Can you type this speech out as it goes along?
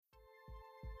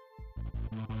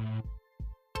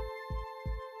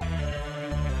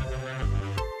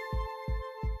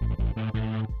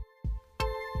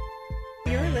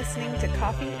listening to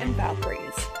Coffee and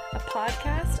Valkyries, a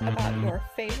podcast about your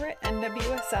favorite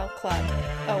NWSL club,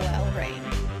 OL Reign.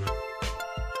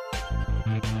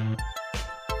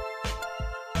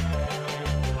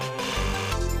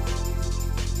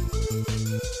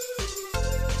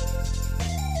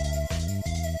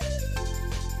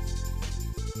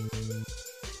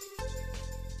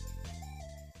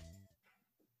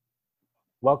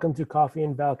 Welcome to Coffee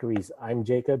and Valkyries. I'm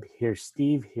Jacob, here's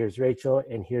Steve, here's Rachel,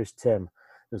 and here's Tim.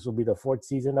 This will be the fourth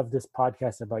season of this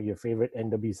podcast about your favorite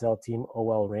NWSL team,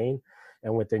 OL Reign.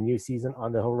 And with the new season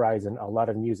on the horizon, a lot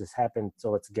of news has happened,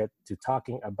 so let's get to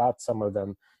talking about some of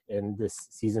them in this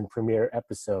season premiere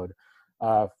episode.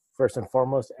 First and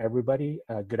foremost, everybody,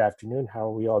 good afternoon. How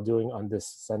are we all doing on this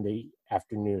Sunday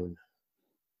afternoon?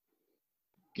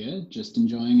 Good, just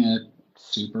enjoying a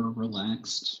super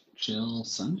relaxed, chill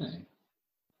Sunday.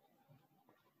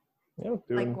 Yeah,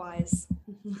 doing Likewise.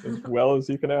 as well as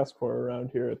you can ask for around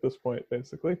here at this point,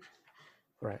 basically.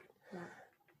 Right. Yeah.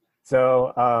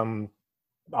 So,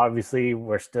 obviously,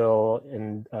 we're still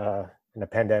in a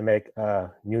pandemic.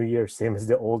 New Year, same as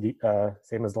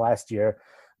same as last year,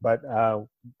 but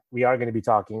we are going to be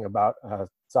talking about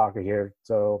soccer here.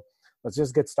 So let's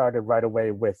just get started right away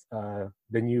with the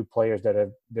new players that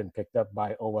have been picked up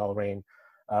by OL Reign.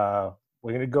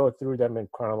 We're going to go through them in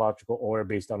chronological order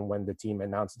based on when the team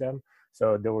announced them.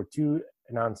 So there were two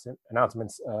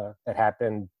announcements that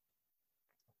happened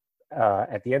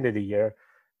at the end of the year.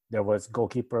 There was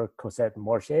goalkeeper Cosette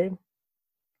Morche.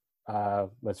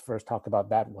 Let's first talk about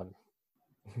that one.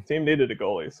 The team needed a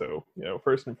goalie, so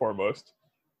first and foremost,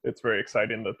 it's very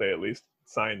exciting that they at least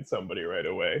signed somebody right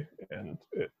away, and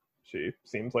she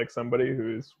seems like somebody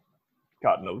who's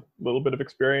gotten a little bit of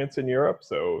experience in Europe,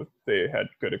 so they had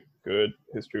good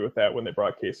history with that when they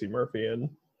brought Casey Murphy in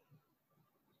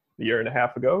a year and a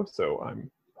half ago. So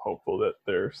I'm hopeful that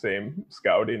their same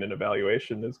scouting and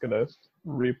evaluation is going to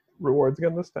reap rewards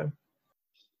again this time.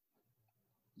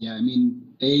 Yeah, I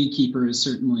mean, a keeper is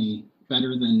certainly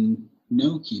better than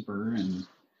no keeper, and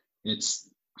it's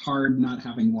hard not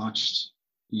having watched,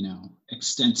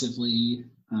 extensively.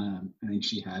 I think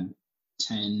she had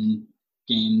 10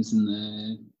 games in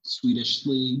the Swedish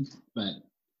league, but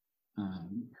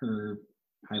her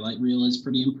highlight reel is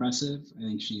pretty impressive. I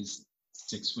think she's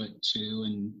 6'2"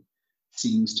 and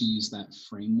seems to use that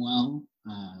frame well,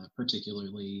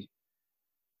 particularly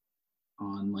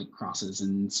on like crosses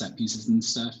and set pieces and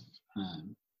stuff.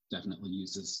 Definitely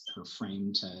uses her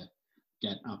frame to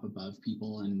get up above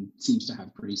people and seems to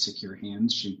have pretty secure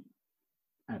hands. She,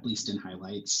 at least in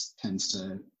highlights, tends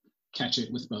to catch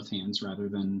it with both hands rather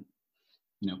than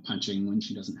punching when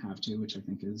she doesn't have to, which I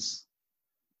think it's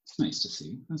nice to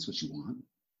see. That's what you want.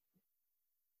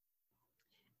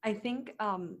 I think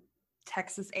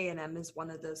Texas A&M is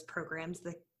one of those programs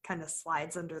that kind of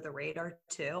slides under the radar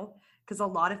too, because a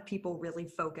lot of people really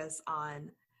focus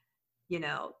on,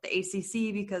 the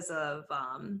ACC because of,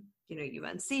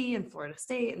 UNC and Florida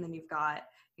State, and then you've got,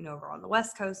 over on the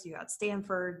West Coast, you got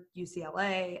Stanford,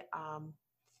 UCLA,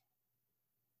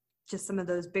 just some of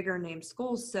those bigger name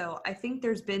schools. So I think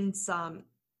there's been some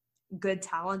good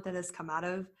talent that has come out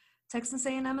of Texas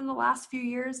A&M in the last few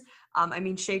years.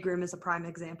 Shea Groom is a prime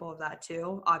example of that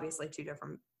too, obviously two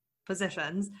different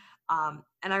positions.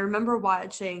 And I remember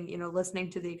watching, listening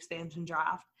to the expansion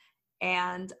draft,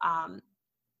 and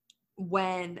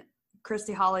when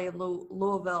Christy Holly and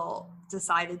Louisville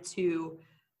decided to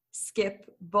skip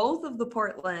both of the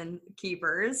Portland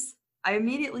keepers, I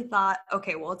immediately thought,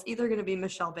 okay, well, it's either going to be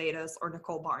Michelle Betos or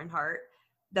Nicole Barnhart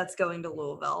that's going to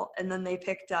Louisville. And then they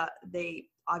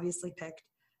obviously picked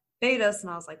Betos, and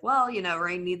I was like, well,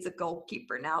 Reign needs a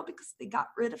goalkeeper now because they got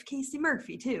rid of Casey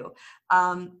Murphy too.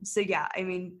 Echoing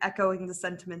the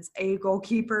sentiments, a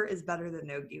goalkeeper is better than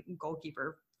no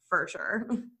goalkeeper for sure.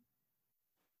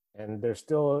 And there's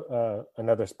still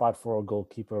another spot for a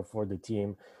goalkeeper for the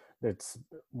team. It's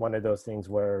one of those things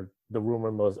where the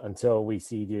rumor mills, until we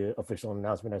see the official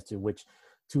announcement as to which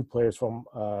two players from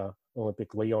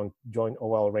Olympic Lyon join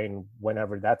OL Reign,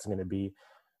 whenever that's going to be,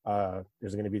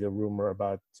 there's going to be the rumor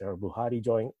about Sarah Buhati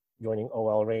joining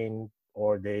OL Reign,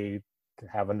 or they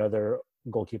have another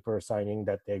goalkeeper signing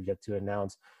that they get to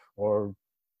announce, or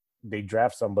they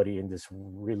draft somebody in this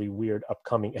really weird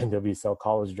upcoming NWSL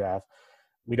college draft.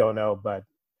 We don't know, but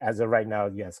as of right now,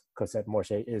 yes, Cosette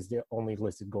Morche is the only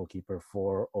listed goalkeeper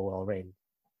for OL Reign.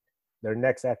 Their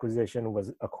next acquisition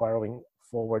was acquiring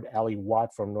forward Ali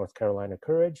Watt from North Carolina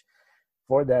Courage.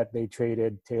 For that, they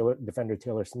traded defender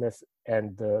Taylor Smith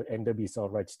and the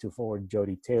NWSL rights to forward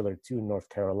Jody Taylor to North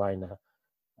Carolina.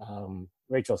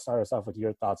 Rachel, start us off with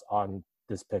your thoughts on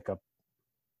this pickup.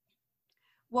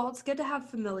 Well, it's good to have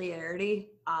familiarity.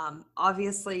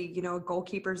 Obviously, a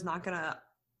goalkeeper's not going to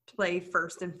play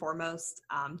first and foremost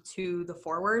to the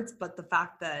forwards, but the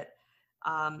fact that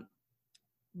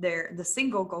they're the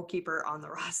single goalkeeper on the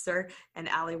roster and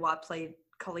Ali Watt played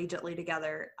collegiately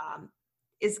together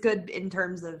is good in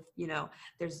terms of,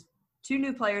 there's 2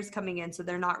 new players coming in, so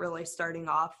they're not really starting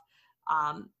off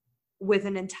with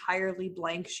an entirely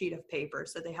blank sheet of paper,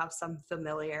 so they have some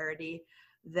familiarity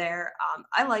there.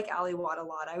 I like Ali Watt a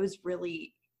lot.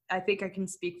 I think I can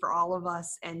speak for all of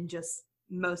us and just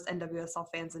most NWSL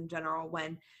fans in general.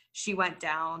 When she went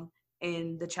down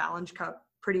in the Challenge Cup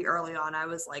pretty early on, I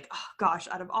was like, oh gosh,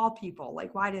 out of all people,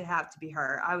 like, why did it have to be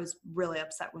her? I was really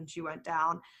upset when she went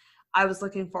down. I was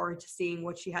looking forward to seeing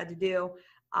what she had to do.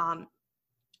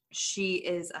 She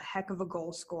is a heck of a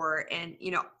goal scorer. And,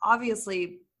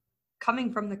 obviously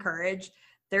coming from the Courage,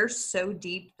 they're so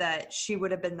deep that she would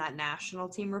have been that national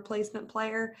team replacement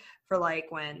player for like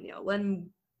when, Lynn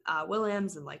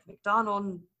Williams and like McDonald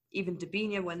and even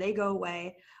Dabinia, when they go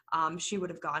away, she would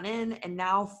have gone in. And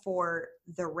now for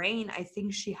the Reign, I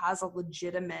think she has a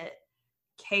legitimate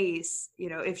case,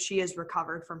 if she is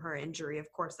recovered from her injury,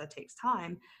 of course that takes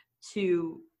time,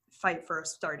 to fight for a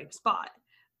starting spot.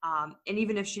 And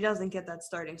even if she doesn't get that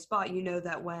starting spot,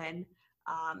 that when,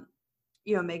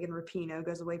 Megan Rapinoe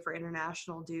goes away for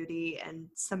international duty and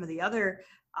some of the other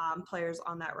players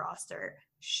on that roster,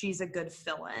 she's a good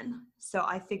fill-in. So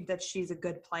I think that she's a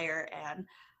good player, and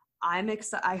I'm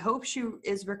excited. I hope she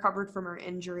is recovered from her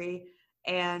injury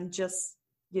and just,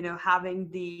 having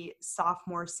the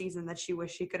sophomore season that she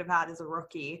wished she could have had as a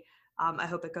rookie. I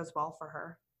hope it goes well for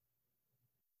her.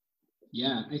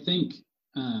 Yeah, I think,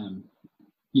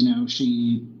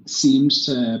 she seemed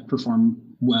to perform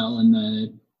well in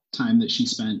the time that she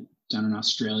spent down in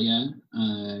Australia,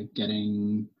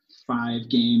 getting 5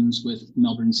 games with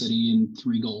Melbourne City and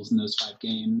 3 goals in those 5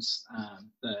 games.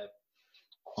 The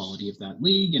quality of that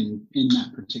league and in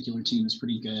that particular team is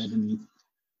pretty good. And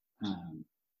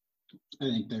I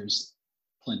think there's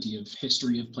plenty of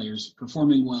history of players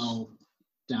performing well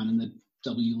down in the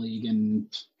W League and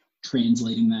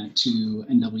translating that to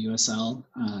NWSL.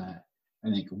 I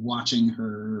think watching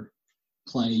her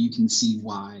play, you can see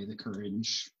why the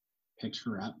Courage picked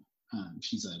her up.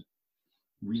 She's a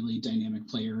really dynamic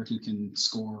player who can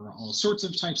score all sorts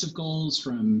of types of goals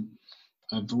from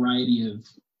a variety of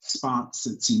spots.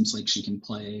 It seems like she can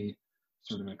play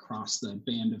sort of across the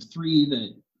band of 3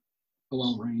 that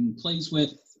OL Reign plays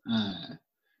with,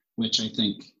 which I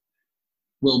think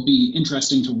will be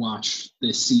interesting to watch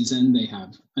this season. They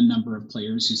have a number of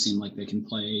players who seem like they can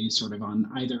play sort of on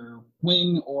either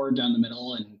wing or down the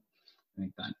middle, and I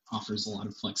think that offers a lot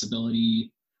of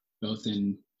flexibility, both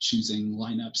in choosing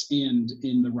lineups and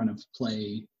in the run of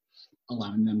play,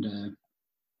 allowing them to,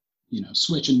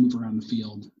 switch and move around the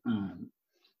field.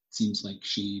 Seems like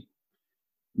she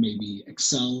maybe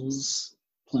excels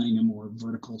playing a more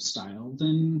vertical style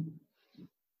than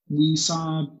we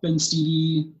saw Ben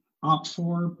Stevie opt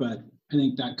for, but I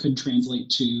think that could translate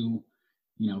to,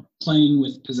 playing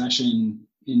with possession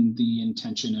in the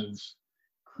intention of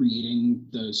creating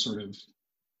those sort of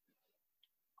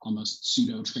almost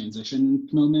pseudo transition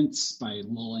moments by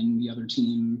lulling the other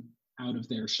team out of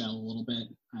their shell a little bit,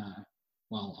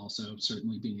 while also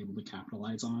certainly being able to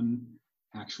capitalize on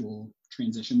actual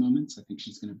transition moments. I think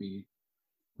she's going to be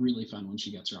really fun when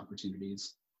she gets her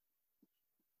opportunities.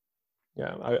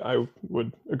 Yeah, I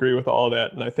would agree with all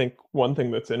that. And I think one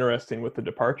thing that's interesting with the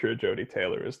departure of Jodie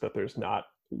Taylor is that there's not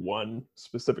one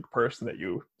specific person that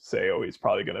you say, oh, he's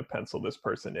probably going to pencil this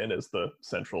person in as the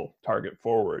central target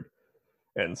forward.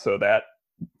 And so that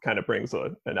kind of brings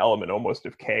an element almost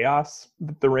of chaos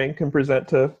that the Reign can present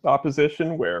to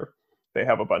opposition, where they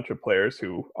have a bunch of players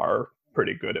who are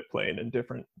pretty good at playing in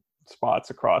different spots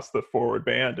across the forward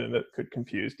band, and it could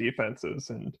confuse defenses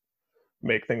and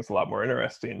make things a lot more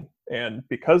interesting. And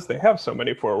because they have so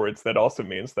many forwards, that also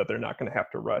means that they're not going to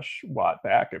have to rush Watt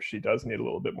back if she does need a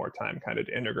little bit more time kind of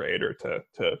to integrate or to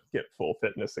get full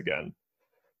fitness again.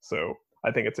 So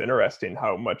I think it's interesting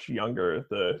how much younger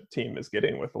the team is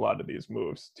getting with a lot of these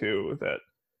moves too,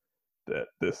 that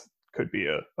this could be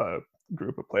a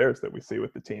group of players that we see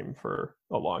with the team for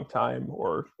a long time,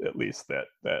 or at least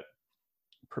that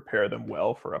prepare them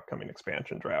well for upcoming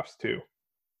expansion drafts too.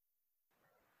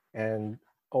 And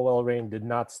OL Reign did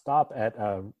not stop at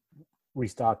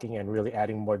restocking and really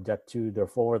adding more depth to their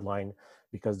forward line,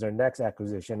 because their next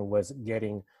acquisition was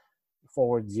getting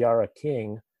forward Ziara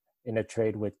King in a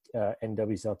trade with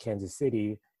NWSL Kansas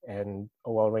City, and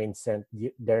OL Reign sent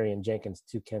Darian Jenkins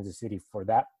to Kansas City for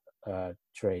that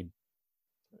trade.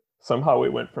 Somehow we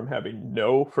went from having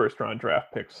no first-round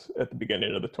draft picks at the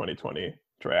beginning of the 2020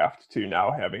 draft to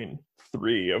now having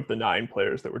 3 of the 9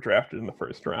 players that were drafted in the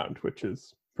first round, which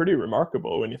is pretty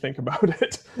remarkable when you think about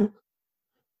it.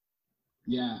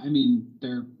 Yeah, I mean,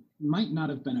 there might not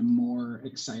have been a more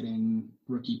exciting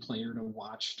rookie player to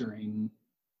watch during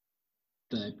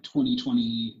the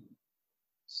 2020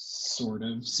 sort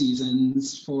of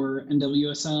seasons for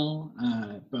NWSL,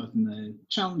 both in the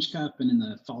Challenge Cup and in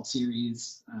the Fall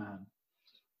Series.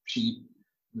 She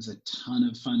was a ton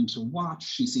of fun to watch.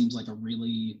 She seems like a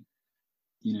really,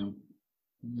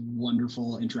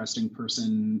 wonderful, interesting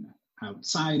person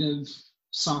outside of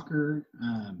soccer.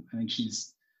 I think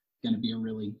she's going to be a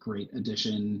really great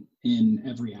addition in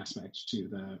every aspect to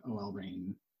the OL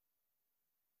Reign.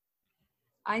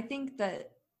 I think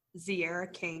that Zierra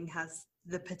King has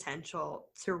the potential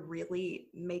to really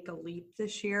make a leap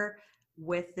this year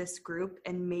with this group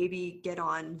and maybe get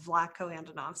on Vlatko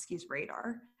Andonovski's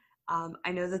radar.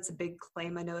 I know that's a big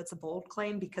claim. I know it's a bold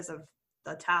claim because of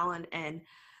the talent and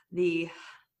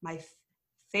my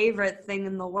favorite thing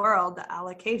in the world, the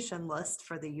allocation list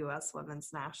for the U.S.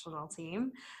 women's national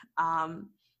team.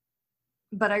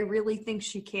 But I really think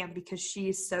she can because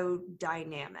she's so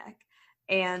dynamic.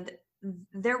 And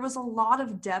there was a lot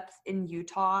of depth in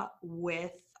Utah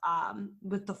with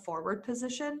the forward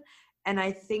position. And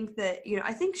I think that,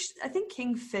 I think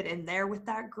King fit in there with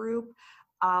that group.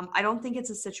 I don't think it's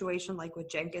a situation like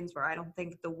with Jenkins where I don't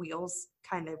think the wheels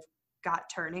kind of got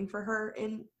turning for her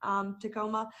in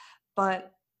Tacoma.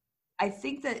 But I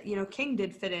think that, King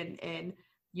did fit in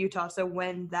Utah. So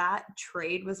when that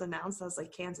trade was announced, I was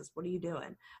like, Kansas, what are you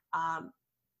doing?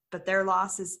 But their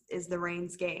loss is the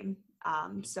Reign's game.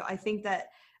 So I think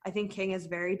King is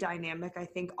very dynamic. I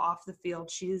think off the field,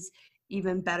 she's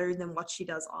even better than what she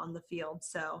does on the field.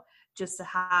 So just to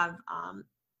have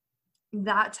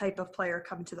that type of player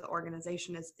come to the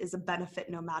organization is a benefit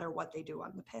no matter what they do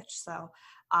on the pitch. So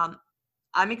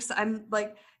I'm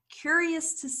like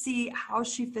curious to see how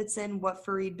she fits in, what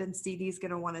Farid Benstiti is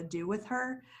going to want to do with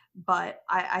her. But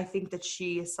I think that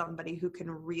she is somebody who can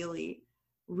really,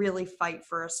 really fight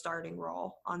for a starting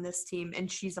role on this team.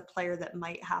 And she's a player that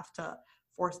might have to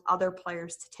force other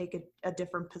players to take a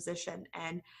different position.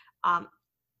 And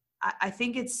I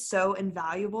think it's so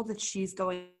invaluable that she's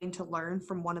going to learn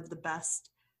from one of the best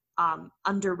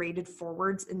underrated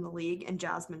forwards in the league and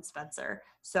Jasmine Spencer.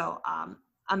 So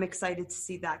I'm excited to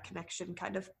see that connection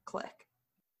kind of click.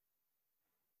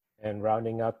 And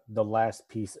rounding up the last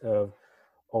piece of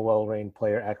OL Reign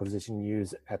player acquisition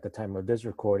news at the time of this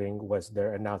recording was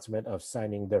their announcement of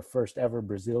signing their first ever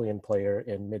Brazilian player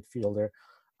in midfielder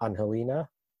Angelina.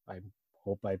 I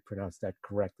hope I pronounced that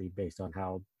correctly based on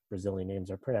how Brazilian names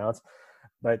are pronounced.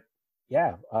 But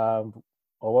yeah,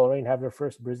 OL Reign have their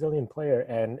first Brazilian player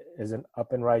and is an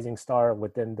up and rising star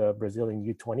within the Brazilian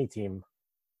U20 team.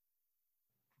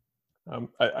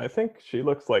 I think she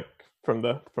looks like from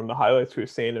the highlights we've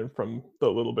seen and from the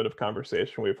little bit of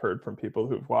conversation we've heard from people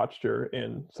who've watched her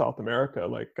in South America,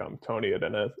 like Tony at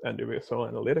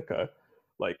NWSL Analytica,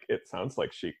 like it sounds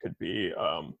like she could be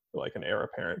like an heir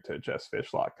apparent to Jess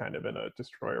Fishlock, kind of in a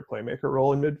destroyer playmaker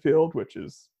role in midfield, which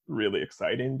is really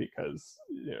exciting because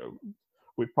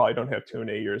we probably don't have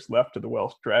 2.5 years left to the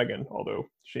Welsh Dragon, although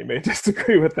she may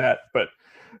disagree with that. But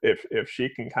if she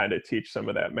can kind of teach some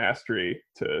of that mastery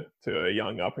to a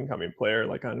young up and coming player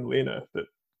like Angelina, that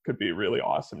could be really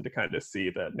awesome to kind of see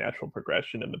that natural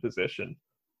progression in the position.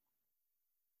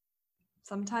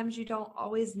 Sometimes you don't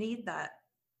always need that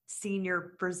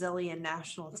senior Brazilian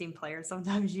national team player.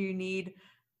 Sometimes you need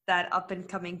that up and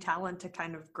coming talent to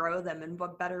kind of grow them, and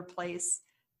what better place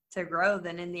to grow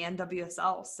than in the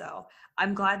NWSL. So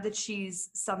I'm glad that she's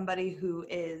somebody who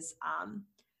is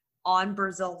on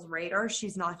Brazil's radar.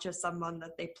 She's not just someone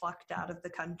that they plucked out of the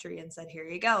country and said, here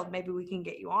you go, maybe we can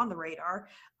get you on the radar.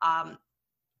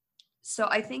 So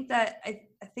I think that I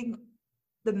think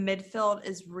the midfield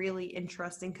is really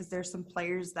interesting because there's some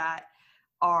players that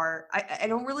are I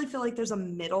don't really feel like there's a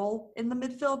middle in the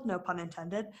midfield, no pun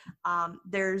intended.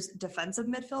 There's defensive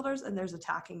midfielders and there's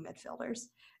attacking midfielders.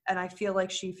 And I feel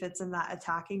like she fits in that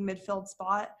attacking midfield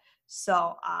spot.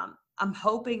 So I'm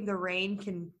hoping the Reign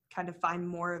can kind of find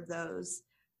more of those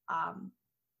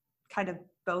kind of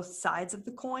both sides of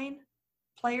the coin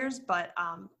players. But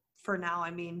for now,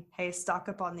 I mean, hey, stock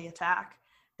up on the attack.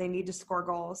 They need to score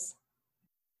goals.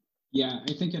 Yeah,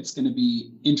 I think it's going to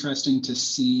be interesting to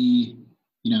see,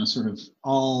 sort of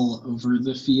all over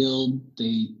the field.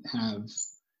 They have,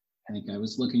 I think I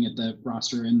was looking at the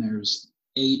roster and there's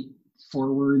 8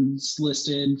 forwards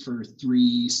listed for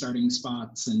 3 starting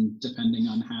spots. And depending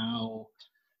on how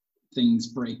things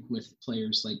break with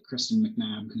players like Kristen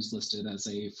McNabb, who's listed as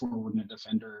a forward and a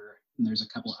defender, and there's a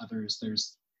couple others,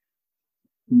 there's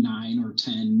 9 or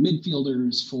 10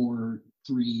 midfielders for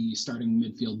 3 starting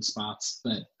midfield spots.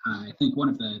 But I think one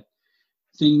of the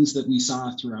things that we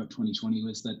saw throughout 2020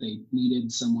 was that they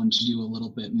needed someone to do a little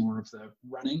bit more of the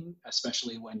running,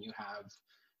 especially when you have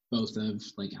both of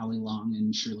like Ali Long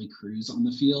and Shirley Cruz on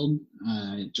the field.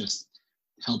 It just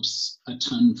helps a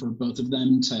ton for both of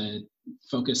them to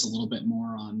focus a little bit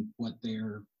more on what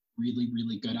they're really,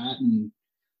 really good at, and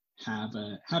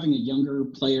having a younger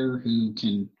player who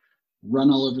can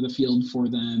run all over the field for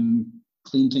them,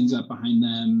 clean things up behind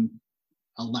them,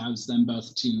 allows them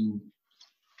both to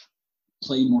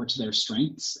play more to their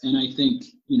strengths. And I think,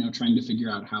 trying to figure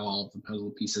out how all of the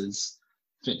puzzle pieces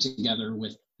fit together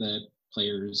with the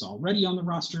players already on the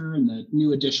roster and the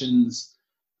new additions,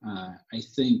 I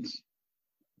think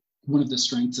one of the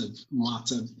strengths of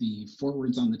lots of the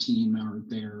forwards on the team are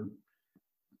their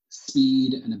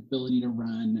speed and ability to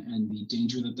run, and the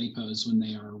danger that they pose when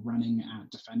they are running at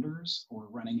defenders or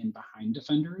running in behind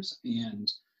defenders.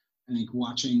 And I think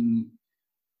watching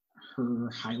her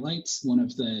highlights, one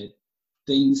of the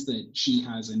things that she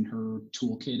has in her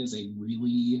toolkit is a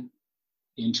really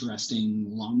interesting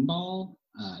long ball.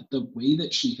 The way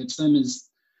that she hits them is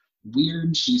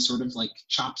weird. She sort of like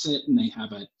chops it and they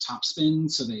have a top spin,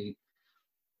 so they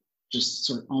just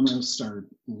sort of almost are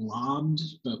lobbed,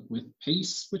 but with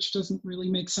pace, which doesn't really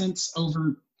make sense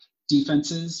over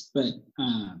defenses. But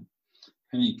I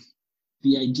think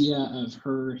the idea of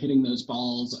her hitting those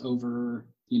balls over,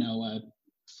 a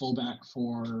fullback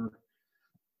for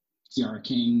Ciara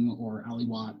King or Ali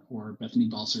Watt or Bethany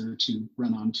Balcer to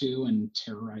run onto and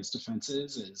terrorize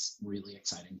defenses is really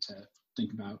exciting to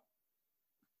think about.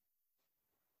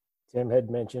 Tim had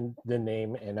mentioned the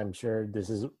name, and I'm sure this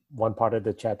is one part of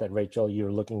the chat that, Rachel,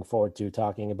 you're looking forward to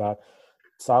talking about.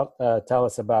 So, tell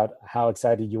us about how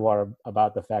excited you are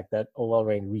about the fact that OL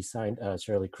Reign re-signed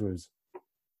Shirley Cruz.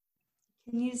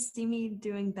 Can you see me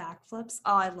doing backflips?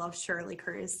 Oh, I love Shirley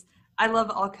Cruz. I love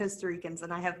all Costa Ricans,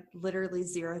 and I have literally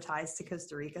 0 ties to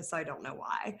Costa Rica, so I don't know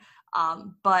why.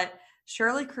 But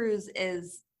Shirley Cruz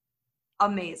is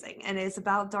amazing, and it's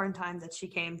about darn time that she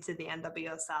came to the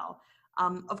NWSL.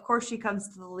 Of course, she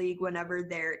comes to the league whenever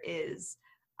there is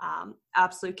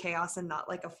absolute chaos and not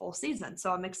like a full season.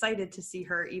 So I'm excited to see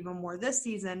her even more this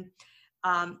season.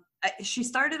 She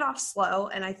started off slow,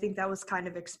 and I think that was kind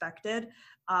of expected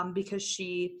because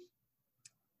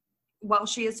while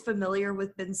she is familiar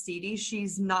with Benstiti,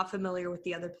 she's not familiar with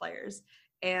the other players.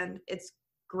 And it's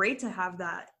great to have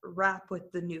that rap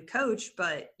with the new coach,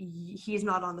 but he's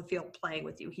not on the field playing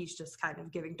with you. He's just kind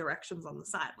of giving directions on the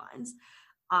sidelines.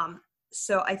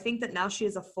 So I think that now she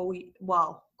has a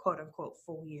quote unquote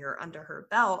full year under her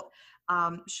belt.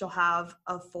 She'll have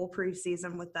a full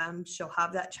preseason with them. She'll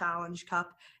have that Challenge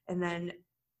Cup, and then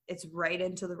it's right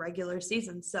into the regular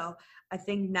season. So I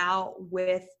think now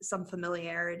with some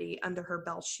familiarity under her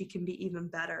belt, she can be even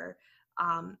better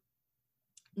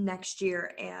next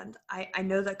year. And I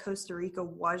know that Costa Rica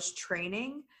was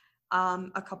training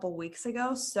a couple weeks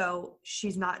ago, so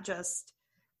she's not just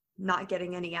not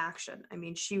getting any action. I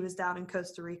mean, she was down in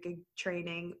Costa Rica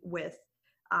training with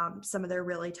some of their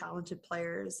really talented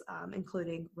players,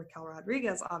 including Raquel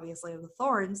Rodriguez, obviously, of the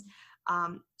Thorns.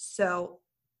 So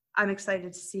I'm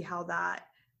excited to see how that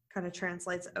kind of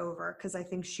translates over, because I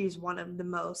think she's one of the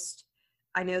most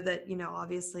 – I know that,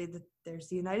 obviously there's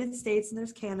the United States and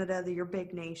there's Canada, they're your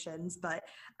big nations, but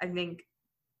I think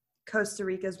Costa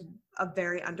Rica is a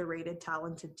very underrated,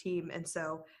 talented team. And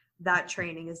so that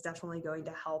training is definitely going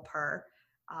to help her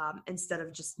instead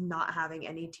of just not having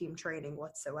any team training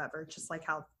whatsoever, just like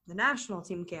how the national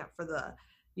team camp for the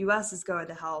U.S. is going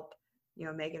to help,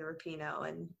 Megan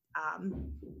Rapinoe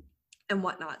and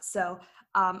whatnot. So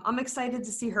I'm excited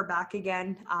to see her back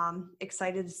again.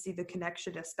 Excited to see the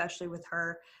connection, especially with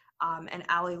her and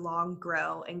Ali Long,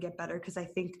 grow and get better, because I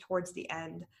think towards the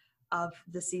end of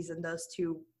the season, those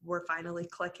two were finally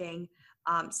clicking.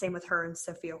 Same with her and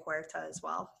Sofia Huerta as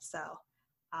well. So,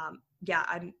 yeah,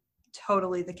 I'm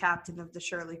totally the captain of the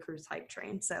Shirley Cruz hype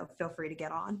train, so feel free to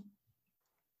get on.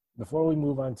 Before we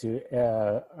move on to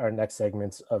our next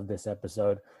segments of this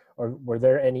episode, or were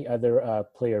there any other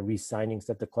player re-signings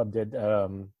that the club did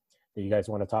that you guys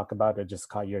want to talk about, or just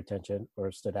caught your attention or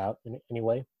stood out in any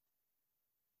way?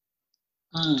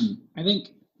 I think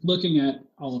looking at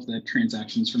all of the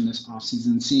transactions from this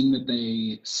offseason, seeing that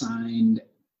they signed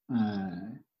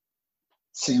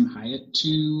Sam Hyatt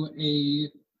to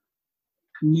a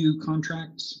new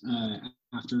contract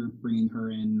after bringing her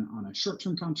in on a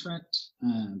short-term contract,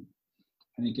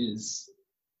 I think is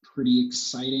pretty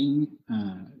exciting.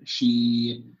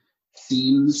 She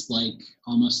seems like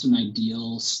almost an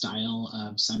ideal style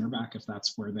of center back if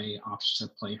that's where they opt to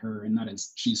play her, and that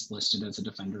is she's listed as a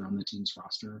defender on the team's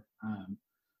roster.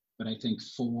 But I think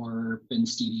for Ben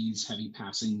Steedy's heavy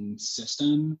passing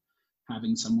system,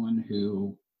 having someone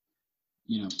who,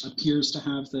 appears to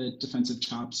have the defensive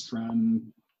chops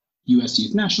from U.S.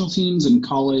 youth national teams and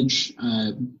college,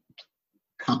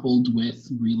 coupled with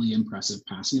really impressive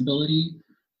passing ability,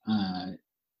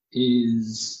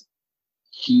 is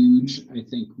huge. I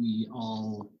think we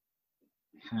all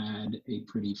had a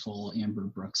pretty full Amber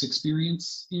Brooks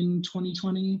experience in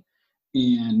 2020,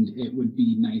 and it would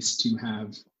be nice to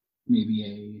have maybe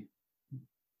a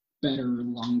better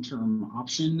long-term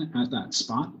option at that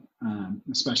spot,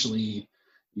 especially,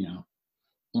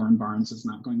 Lauren Barnes is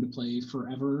not going to play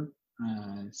forever.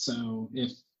 So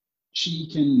if she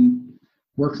can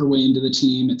work her way into the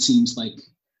team, it seems like,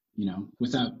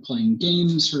 without playing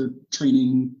games, her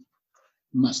training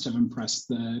must have impressed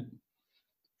the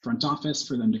front office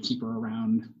for them to keep her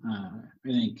around. I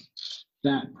think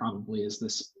that probably is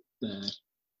the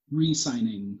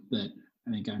re-signing that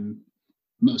I think I'm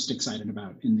most excited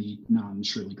about in the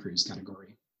non-Shirley Cruz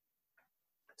category.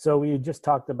 So we just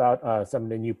talked about some of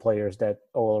the new players that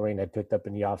OL Reign had picked up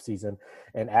in the offseason.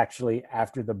 And actually,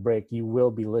 after the break, you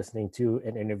will be listening to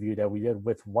an interview that we did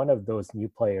with one of those new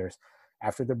players.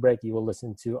 After the break, you will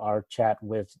listen to our chat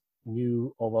with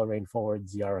new OL Reign forward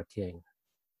Ziara King.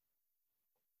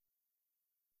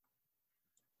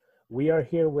 We are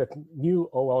here with new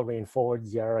OL Reign forward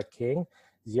Ziara King.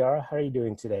 Ziara, how are you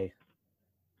doing today?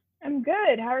 I'm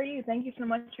good. How are you? Thank you so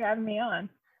much for having me on.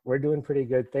 We're doing pretty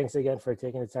good. Thanks again for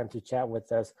taking the time to chat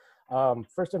with us.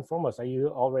 First and foremost, are you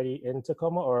already in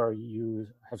Tacoma, or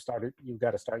you've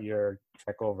got to start your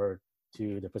trek over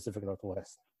to the Pacific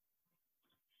Northwest?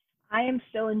 I am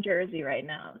still in Jersey right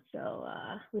now. So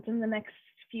within the next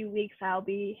few weeks, I'll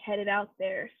be headed out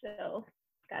there. So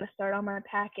got to start on my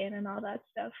packing and all that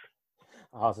stuff.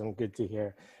 Awesome. Good to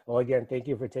hear. Well, again, thank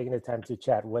you for taking the time to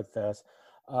chat with us.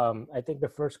 I think the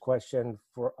first question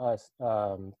for us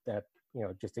that,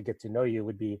 just to get to know you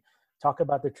would be, talk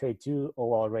about the trade to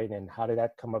OL Reign and how did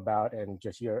that come about and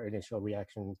just your initial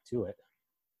reaction to it.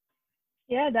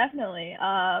 Yeah, definitely.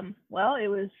 Well, it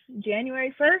was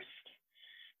January 1st,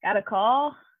 got a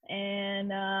call,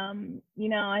 and,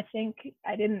 I think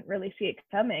I didn't really see it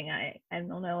coming. I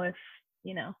don't know if,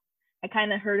 I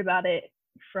kind of heard about it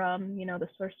from, the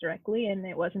source directly, and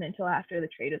it wasn't until after the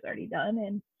trade was already done.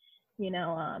 And,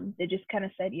 they just kind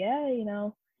of said, yeah,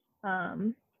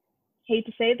 hate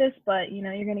to say this, but,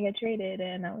 you're going to get traded.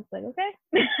 And I was like, okay.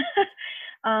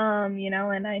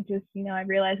 And I just, I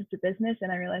realized it's a business,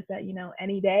 and I realized that,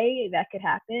 any day that could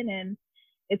happen. And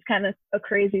it's kind of a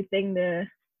crazy thing to,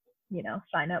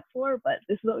 sign up for, but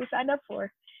this is what we signed up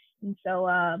for. And so,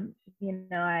 I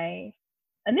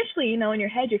initially, in your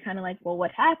head, you're kind of like, well,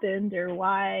 what happened or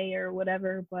why or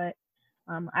whatever. But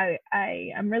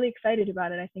I'm really excited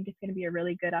about it. I think it's going to be a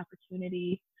really good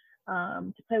opportunity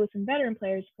to play with some veteran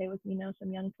players, to play with,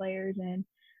 some young players, and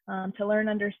to learn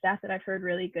under staff that I've heard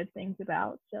really good things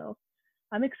about. So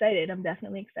I'm excited. I'm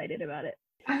definitely excited about it.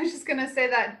 I was just going to say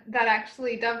that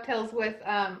actually dovetails with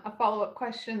a follow-up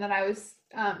question that I was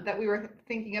that we were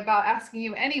thinking about asking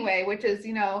you anyway, which is,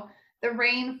 the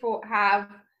Reign have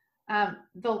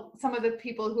some of the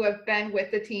people who have been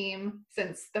with the team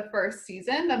since the first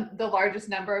season, the largest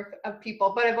number of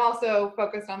people, but have also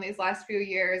focused on these last few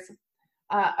years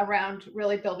around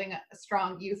really building a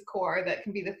strong youth core that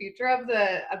can be the future of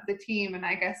the team. And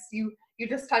I guess you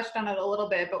just touched on it a little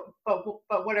bit,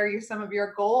 but what are some of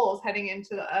your goals heading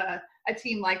into a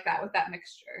team like that with that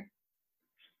mixture?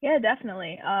 Yeah,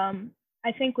 definitely.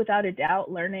 I think without a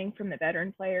doubt, learning from the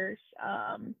veteran players.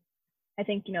 I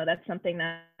think, that's something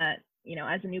that,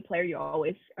 as a new player, you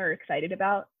always are excited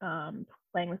about,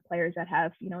 playing with players that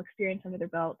have, experience under their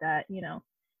belt that,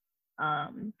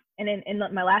 and in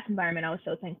my last environment, I was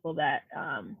so thankful that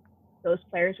those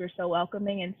players were so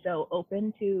welcoming and so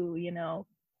open to,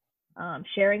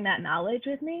 sharing that knowledge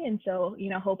with me. And so,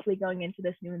 hopefully going into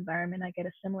this new environment, I get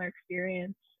a similar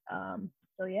experience.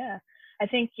 So yeah, I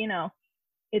think,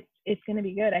 it's going to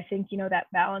be good. I think, that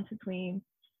balance between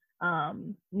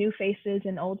new faces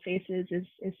and old faces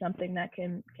is something that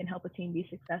can help a team be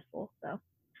successful. So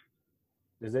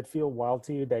does it feel wild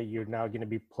to you that you're now going to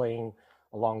be playing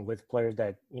along with players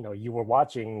that, you were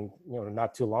watching,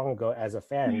 not too long ago as a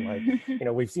fan?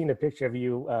 Like, we've seen a picture of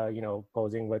you,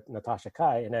 posing with Natasha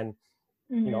Kai, and then,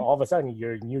 all of a sudden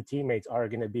your new teammates are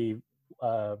going to be,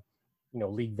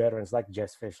 league veterans like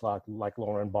Jess Fishlock, like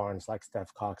Lauren Barnes, like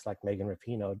Steph Cox, like Megan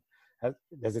Rapinoe.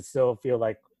 Does it still feel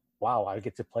like wow, I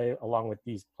get to play along with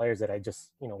these players that I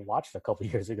just, watched a couple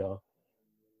years ago.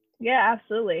 Yeah,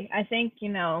 absolutely. I think,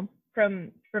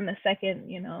 from the second,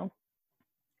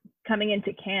 coming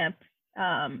into camp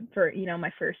for,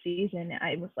 my first season,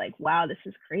 I was like, wow, this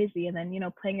is crazy. And then,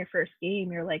 playing your first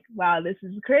game, you're like, wow, this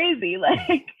is crazy.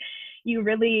 Like, you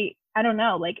really, I don't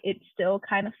know, like it still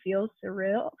kind of feels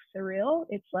surreal.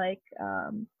 It's like,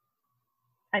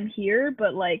 I'm here,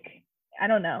 but like, I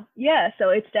don't know. Yeah, so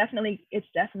it's definitely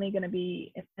going to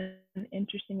be an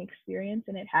interesting experience,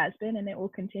 and it has been, and it will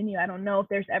continue. I don't know if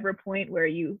there's ever a point where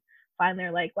you finally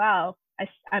are like, wow,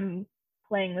 I'm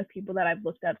playing with people that I've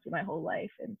looked up to my whole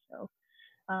life, and so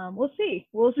we'll see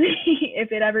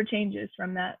if it ever changes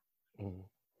from that.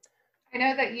 I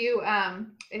know that you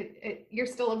you're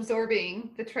still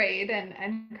absorbing the trade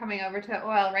and coming over to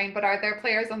OL Reign, but are there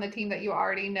players on the team that you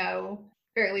already know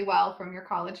fairly well from your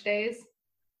college days?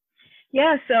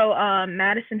 Yeah, so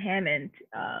Madison Hammond,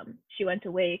 she went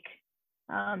to Wake,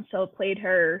 so played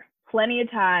her plenty of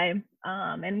time,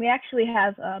 and we actually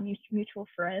have mutual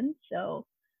friends, so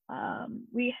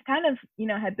we kind of,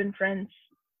 had been friends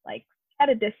like at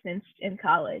a distance in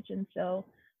college, and so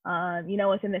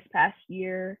within this past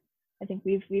year, I think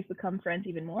we've become friends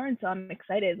even more, and so I'm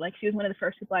excited. Like, she was one of the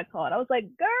first people I called. I was like,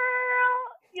 girl,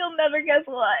 you'll never guess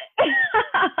what.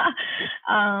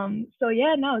 So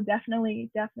yeah, no,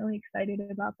 definitely excited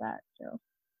about that. So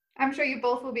I'm sure you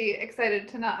both will be excited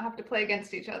to not have to play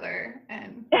against each other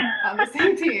and on the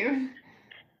same team.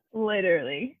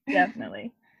 Literally,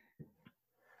 definitely.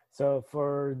 So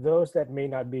for those that may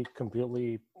not be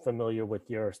completely familiar with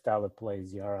your style of play,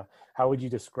 Ziara, how would you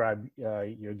describe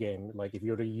your game? Like, if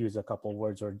you were to use a couple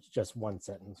words or just one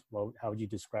sentence, how would you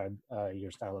describe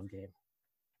your style of game?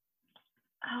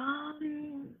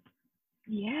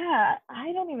 Yeah,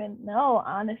 I don't even know,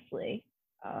 honestly.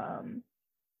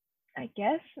 I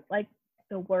guess like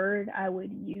the word I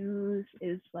would use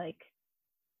is like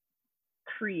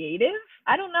creative.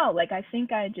 I don't know. Like, I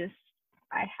think I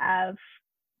have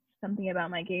something about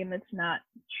my game that's not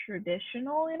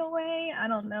traditional in a way. I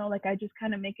don't know. Like, I just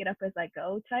kind of make it up as I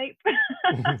go type.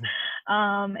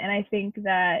 And I think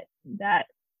that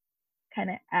kind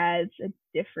of adds a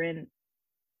different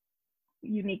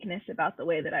uniqueness about the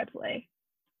way that I play.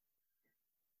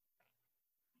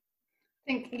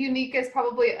 I think unique is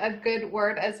probably a good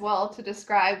word as well to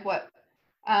describe what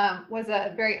was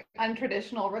a very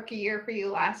untraditional rookie year for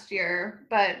you last year,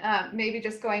 but maybe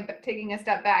just taking a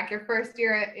step back, your first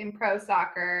year in pro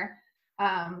soccer,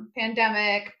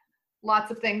 pandemic,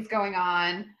 lots of things going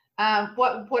on.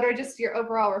 What are just your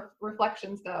overall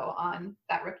reflections though on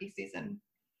that rookie season?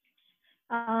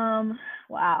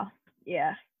 Wow.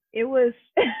 Yeah, it was,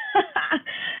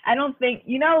 I don't think,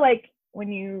 like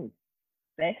when you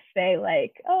say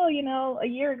like, oh, a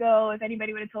year ago, if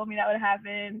anybody would have told me that would have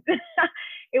happened,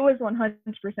 it was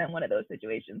 100% one of those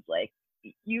situations. Like,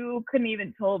 you couldn't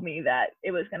even told me that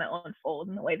it was going to unfold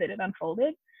in the way that it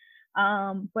unfolded.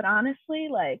 But honestly,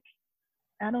 like,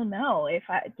 I don't know, if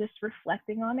I just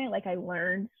reflecting on it, like, I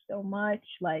learned so much.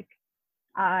 Like,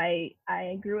 I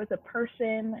grew as a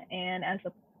person and as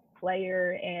a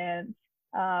player, and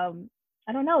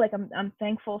I don't know, like, I'm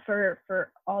thankful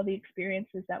for all the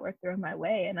experiences that were thrown my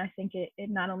way, and I think it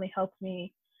not only helped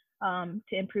me to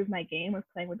improve my game with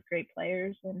playing with great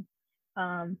players, and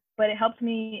but it helped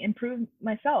me improve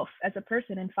myself as a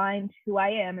person and find who I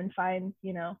am and find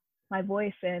my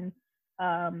voice. And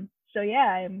so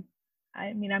yeah,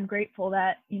 I'm grateful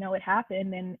that it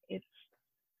happened, and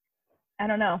I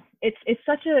don't know, it's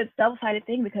such a double-sided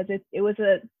thing because it was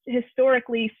a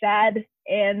historically sad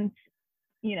and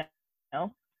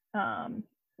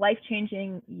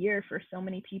life-changing year for so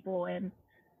many people, and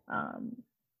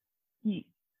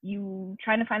you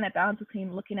trying to find that balance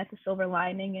between looking at the silver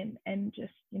lining and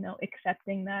just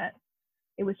accepting that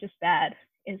it was just bad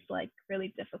is like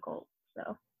really difficult.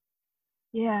 So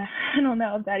yeah, I don't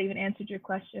know if that even answered your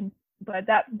question, but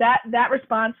that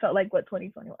response felt like what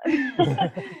 2020 was.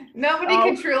 Nobody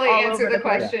can truly answer the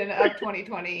question of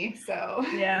 2020, so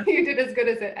yeah, you did as good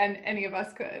as any of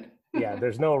us could. Yeah,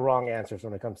 there's no wrong answers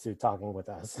when it comes to talking with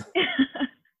us.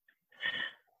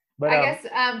 But I guess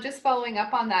just following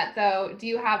up on that though, do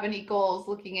you have any goals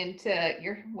looking into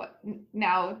your what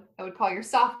now I would call your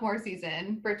sophomore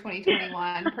season for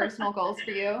 2021? Personal goals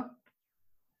for you?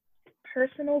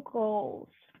 Personal goals.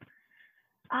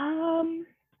 I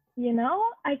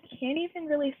can't even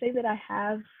really say that I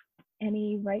have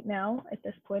any right now at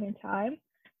this point in time.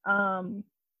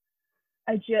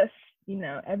 I just,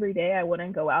 every day I want to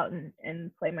go out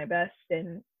and play my best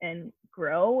and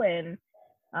grow. And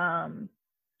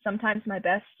sometimes my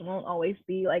best won't always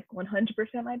be like 100%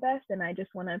 my best, and I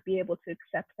just want to be able to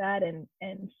accept that and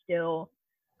still,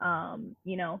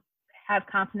 you know, have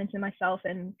confidence in myself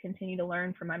and continue to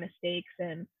learn from my mistakes,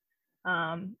 and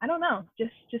I don't know,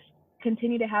 just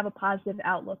continue to have a positive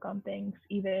outlook on things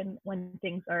even when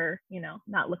things are, you know,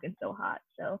 not looking so hot.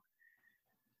 So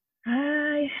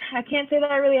I can't say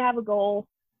that I really have a goal,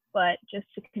 but just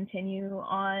to continue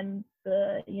on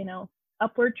the, you know,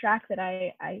 upward track that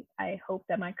I hope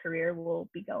that my career will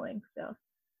be going. So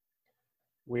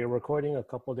we're recording a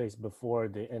couple days before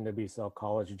the NWSL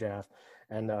college draft,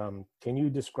 and can you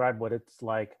describe what it's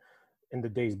like in the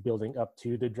days building up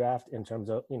to the draft in terms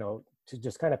of, you know, to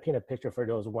just kind of paint a picture for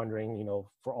those wondering, you know,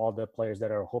 for all the players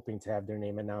that are hoping to have their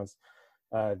name announced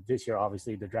this year?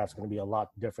 Obviously the draft's going to be a lot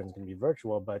different. It's going to be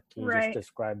virtual, but can you just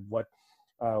describe what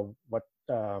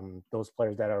those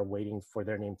players that are waiting for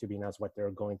their name to be announced, what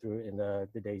they're going through in the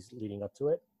days leading up to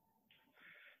it?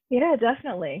 Yeah,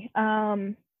 definitely.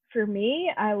 For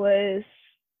me,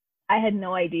 I had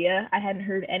no idea. I hadn't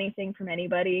heard anything from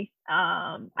anybody.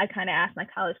 I kind of asked my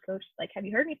college coach, like, have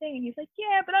you heard anything? And he's like,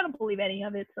 yeah, but I don't believe any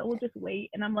of it, so we'll just wait.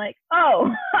 And I'm like,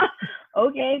 oh,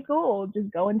 okay, cool.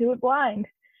 Just go and do it blind.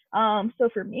 So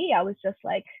for me, I was just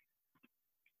like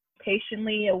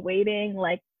patiently awaiting,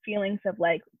 like feelings of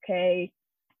like, okay,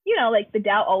 you know, like the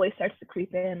doubt always starts to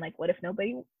creep in. Like, what if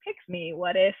nobody picks me?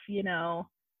 What if, you know?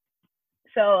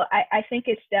 So I think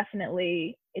it's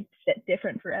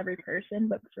different for every person,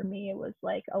 but for me it was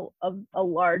like a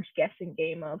large guessing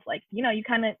game of like, you know, you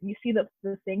see the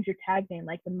things you're tagged in,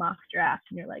 like the mock draft,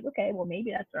 and you're like, okay, well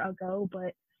maybe that's where I'll go,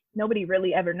 but nobody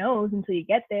really ever knows until you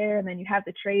get there, and then you have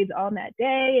the trades on that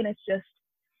day, and it's just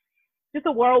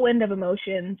a whirlwind of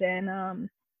emotions. And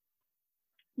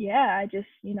yeah, I just,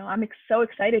 you know, I'm so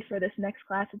excited for this next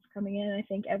class that's coming in. I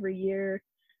think every year,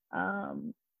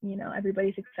 you know,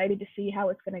 everybody's excited to see how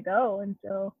it's going to go. And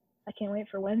so I can't wait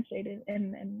for Wednesday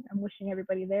and I'm wishing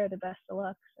everybody there the best of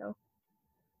luck. So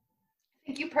I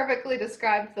think you perfectly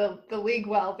described the league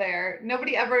well there.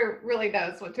 Nobody ever really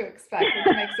knows what to expect,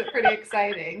 which makes it pretty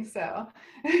exciting. So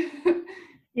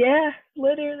yeah,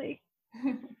 literally.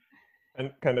 And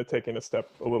kind of taking a step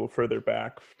a little further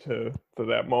back to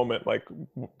that moment, like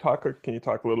can you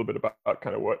talk a little bit about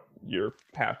kind of what your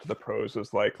path to the pros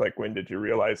was like? Like, when did you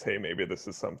realize, hey, maybe this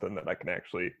is something that I can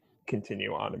actually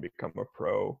continue on and become a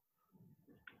pro?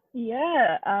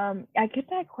 Yeah, I get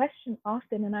that question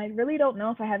often, and I really don't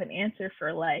know if I have an answer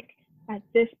for, like, at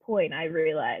this point, I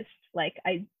realized, like,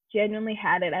 I genuinely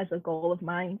had it as a goal of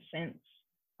mine since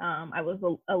I was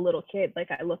a little kid. Like,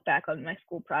 I look back on my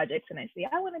school projects and I see,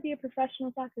 I want to be a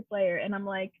professional soccer player. And I'm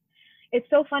like, it's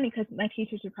so funny because my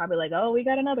teachers are probably like, oh, we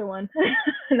got another one,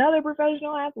 another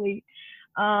professional athlete.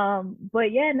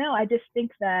 But yeah, no, I just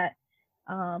think that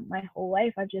my whole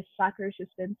life, soccer has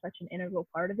just been such an integral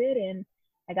part of it. And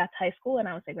I got to high school and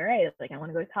I was like, all right, like I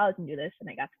want to go to college and do this. And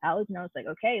I got to college and I was like,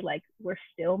 okay, like we're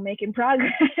still making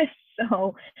progress.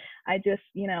 So I just,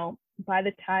 you know, by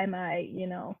the time I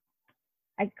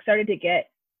started to get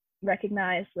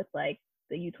recognized with like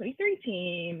the U23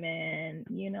 team, and,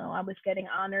 you know, I was getting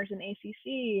honors in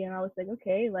ACC, and I was like,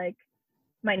 okay, like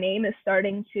my name is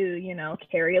starting to, you know,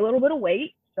 carry a little bit of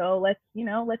weight. So let's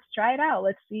try it out.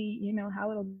 Let's see, you know,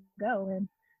 how it'll go. And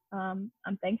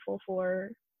I'm thankful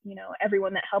for, you know,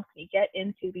 everyone that helped me get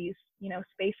into these, you know,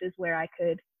 spaces where I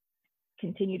could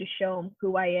continue to show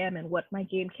who I am and what my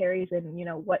game carries and, you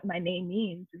know, what my name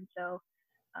means. And so,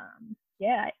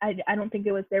 yeah, I don't think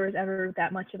there was ever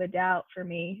that much of a doubt for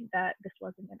me that this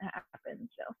wasn't going to happen.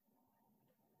 So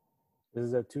this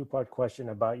is a two-part question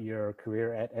about your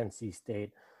career at NC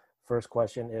State. First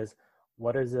question is,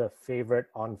 what is a favorite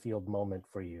on-field moment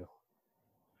for you?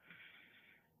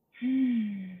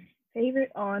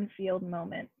 Favorite on-field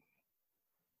moment.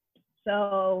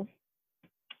 So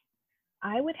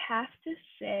I would have to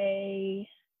say,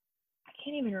 I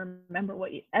can't even remember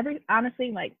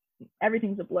honestly, like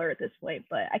everything's a blur at this point,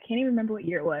 but I can't even remember what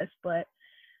year it was. But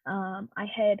I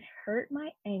had hurt my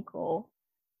ankle.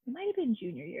 It might have been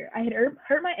junior year. I had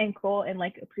hurt my ankle in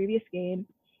like a previous game,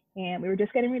 and we were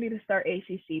just getting ready to start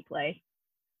ACC play.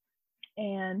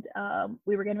 And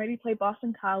we were getting ready to play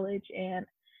Boston College, and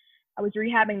I was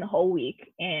rehabbing the whole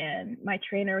week, and my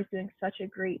trainer was doing such a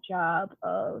great job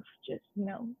of just, you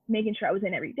know, making sure I was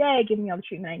in every day, giving me all the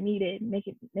treatment I needed,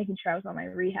 making sure I was on my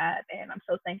rehab. And I'm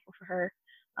so thankful for her.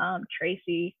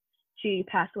 Tracy, she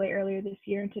passed away earlier this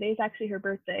year, and today's actually her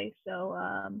birthday. So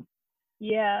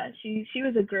yeah, she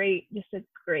was just a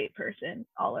great person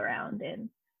all around. And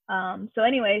so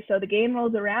anyway, so the game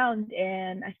rolls around,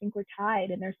 and I think we're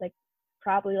tied, and there's like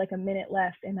probably like a minute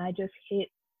left, and I just hit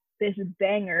this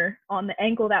banger on the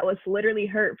ankle that was literally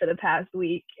hurt for the past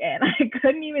week, and I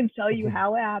couldn't even tell you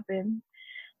how it happened.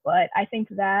 But I think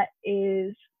that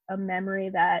is a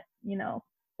memory that, you know,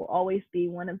 will always be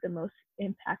one of the most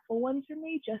impactful ones for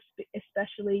me, just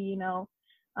especially, you know,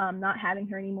 not having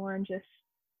her anymore, and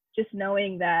just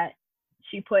knowing that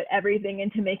she put everything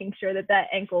into making sure that that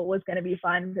ankle was going to be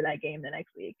fine for that game the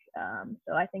next week.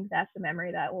 So I think that's a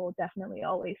memory that will definitely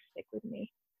always stick with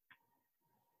me.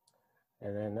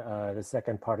 And then the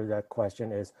second part of that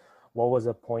question is, what was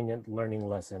a poignant learning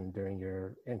lesson during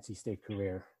your NC State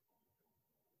career?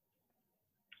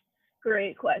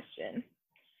 Great question.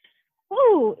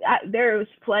 Oh, there's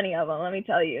plenty of them, let me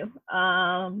tell you.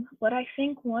 But I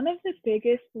think one of the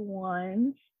biggest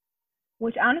ones,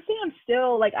 which honestly I'm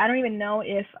still, like, I don't even know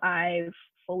if I've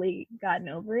fully gotten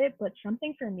over it, but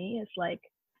something for me is like,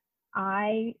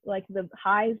 the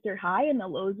highs are high and the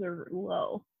lows are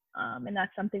low. And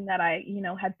that's something that I, you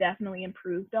know, have definitely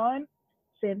improved on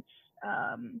since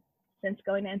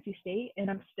going to NC State, and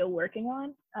I'm still working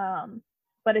on.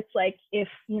 But it's like, if,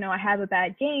 you know, I have a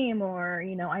bad game, or,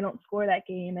 you know, I don't score that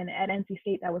game, and at NC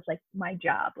State, that was like my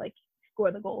job, like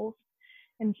score the goals.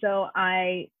 And so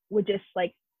I would just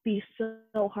like be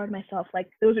so hard on myself. Like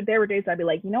there were days I'd be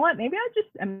like, you know what, maybe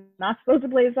I'm not supposed to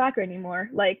play soccer anymore.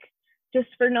 Like, just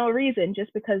for no reason,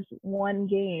 just because one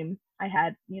game I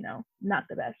had, you know, not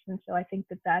the best. And so I think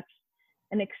that that's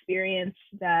an experience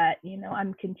that, you know,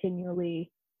 I'm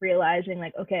continually realizing,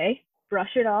 like, okay,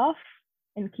 brush it off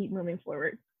and keep moving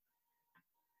forward.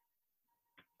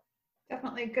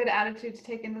 Definitely a good attitude to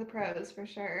take into the pros, for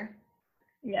sure.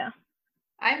 Yeah.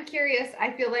 I'm curious,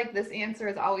 I feel like this answer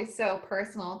is always so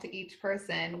personal to each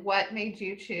person. What made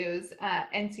you choose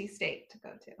NC State to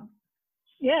go to?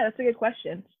 Yeah, that's a good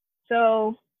question.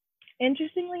 So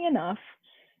interestingly enough,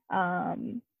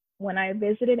 when I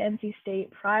visited NC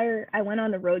State I went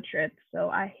on a road trip. So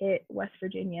I hit West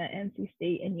Virginia, NC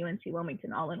State, and UNC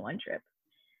Wilmington all in one trip.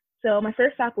 So my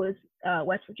first stop was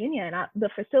West Virginia, and the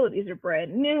facilities are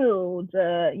brand new.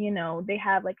 You know, they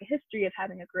have like a history of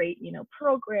having a great, you know,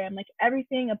 program, like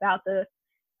everything about the,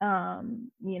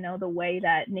 you know, the way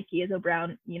that Nikki Izzo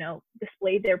Brown, you know,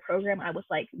 displayed their program. I was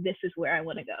like, this is where I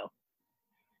want to go.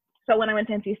 So when I went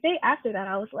to NC State after that,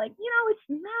 I was like, you know,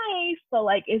 it's nice, but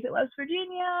like, is it West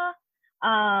Virginia?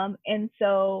 And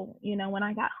so, you know, when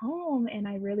I got home and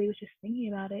I really was just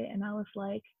thinking about it, and I was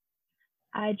like,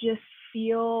 I just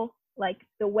feel like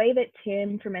the way that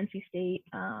Tim from NC State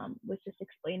was just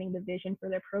explaining the vision for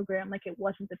their program, like it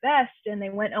wasn't the best, and they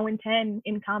went 0-10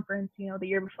 in conference, you know, the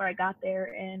year before I got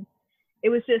there, and it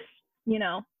was just, you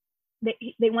know,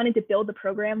 they wanted to build the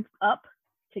program up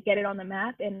to get it on the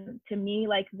map, and to me,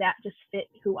 like, that just fit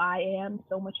who I am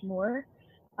so much more.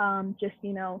 Just,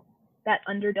 you know, that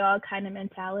underdog kind of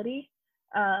mentality.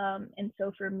 And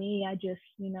so for me, I just,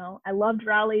 you know, I loved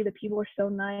Raleigh. The people were so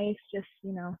nice. Just,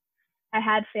 you know, I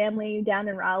had family down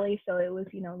in Raleigh, so it was,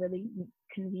 you know, really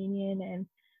convenient. And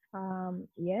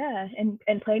yeah,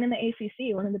 and playing in the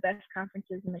ACC, one of the best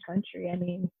conferences in the country. I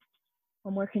mean,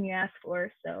 what more can you ask for?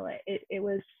 So it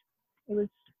was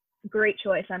a great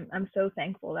choice. I'm so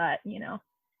thankful that, you know,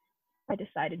 I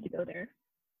decided to go there.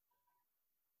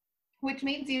 Which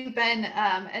means you've been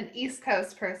an East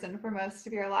Coast person for most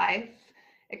of your life,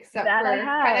 except That for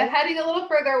kind of heading a little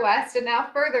further west, and now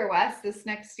further west this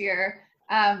next year.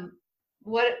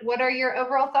 What are your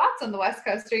overall thoughts on the West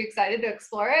Coast? Are you excited to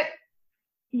explore it?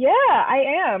 Yeah, I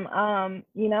am.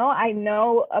 You know, I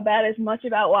know about as much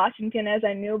about Washington as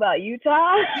I knew about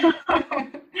Utah.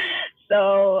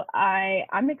 So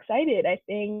I'm excited. I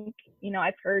think, you know,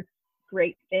 I've heard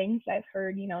great things. I've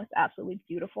heard, you know, it's absolutely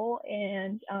beautiful.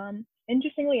 And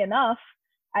interestingly enough,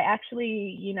 I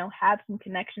actually, you know, have some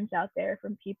connections out there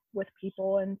with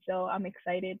people. And so I'm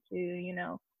excited to, you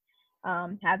know,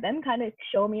 have them kind of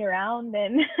show me around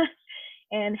and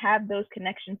and have those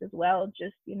connections as well.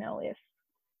 Just, you know, if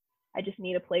I just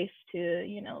need a place to,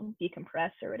 you know,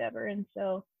 decompress or whatever. And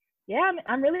so, yeah,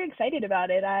 I'm really excited about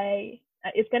it.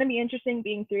 It's going to be interesting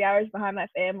being 3 hours behind my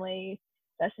family,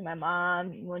 especially my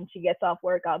mom. When she gets off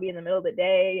work, I'll be in the middle of the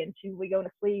day, and she'll be going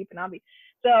to sleep, and I'll be,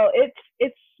 so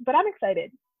but I'm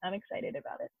excited. I'm excited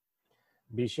about it.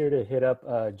 Be sure to hit up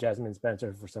Jasmine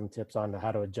Spencer for some tips on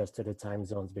how to adjust to the time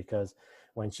zones, because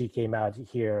when she came out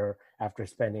here after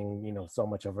spending, you know, so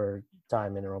much of her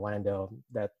time in Orlando,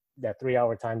 that 3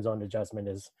 hour time zone adjustment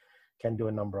can do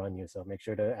a number on you. So make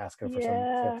sure to ask her for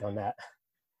some tips on that.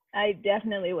 I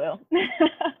definitely will.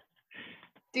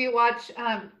 Do you watch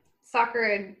soccer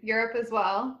in Europe as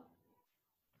well?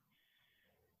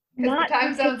 Because the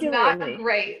time zone's not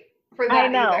great for that. I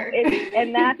know. Either.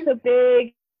 And that's a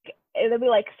big it'll be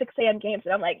like 6 a.m. games,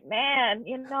 and I'm like, man,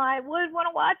 I would want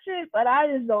to watch it, but I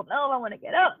just don't know if I want to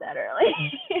get up that early.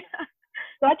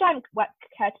 So I try and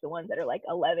catch the ones that are like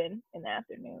 11 in the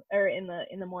afternoon or in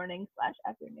the morning /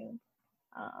 afternoon.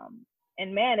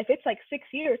 And man, if it's like 6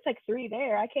 here, it's like 3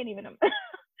 there. I can't even.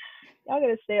 Y'all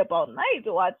gotta stay up all night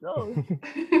to watch those.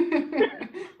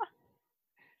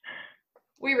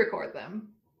 We record them.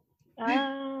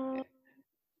 I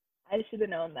should have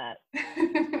known that.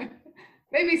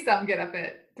 Maybe some get up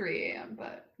at 3 a.m.,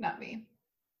 but not me.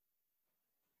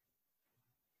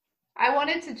 I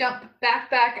wanted to jump back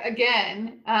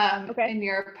again in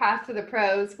your path to the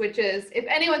pros, which is, if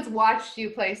anyone's watched you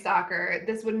play soccer,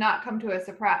 this would not come to a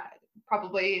surprise,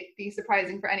 probably be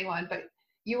surprising for anyone, but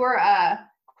you were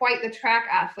quite the track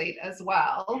athlete as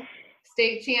well.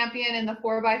 State champion in the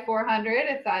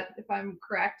 4x400, if I'm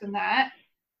correct in that.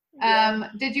 Yeah.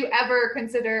 Did you ever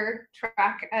consider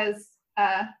track as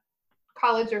a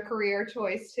college or career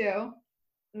choice too?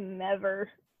 Never.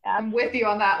 I'm with you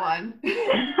on that one.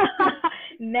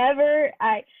 Never.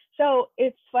 So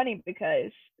it's funny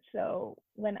because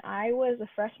when I was a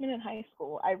freshman in high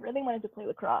school, I really wanted to play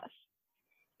lacrosse.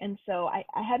 And so I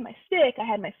had my stick, I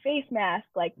had my face mask,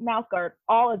 like mouth guard,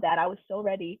 all of that. I was so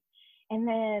ready. And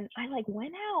then I like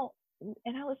went out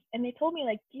and they told me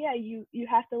like, yeah, you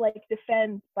have to like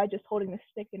defend by just holding the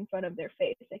stick in front of their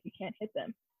face. Like you can't hit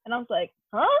them. And I was like,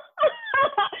 huh?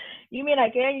 You mean I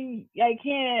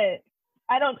can't,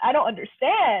 I don't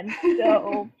understand.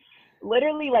 So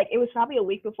literally like it was probably a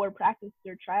week before practice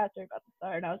or tryouts are about to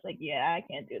start. And I was like, yeah, I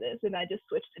can't do this. And I just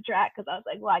switched to track because I was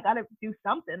like, well, I got to do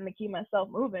something to keep myself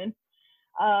moving.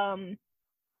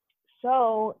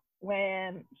 So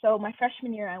my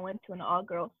freshman year, I went to an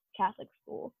all-girls Catholic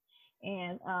school.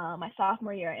 And my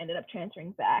sophomore year, I ended up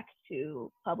transferring back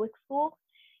to public school.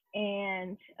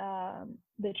 And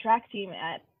the track team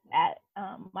at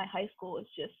my high school is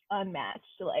just unmatched.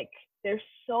 Like, they're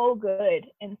so good.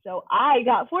 And so I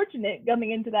got fortunate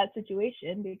coming into that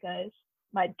situation because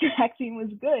my track team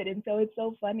was good. And so it's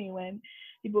so funny when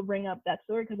people bring up that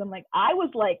story because I'm like, I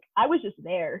was just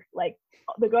there. Like,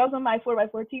 the girls on my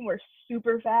 4x4 team were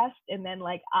super fast. And then,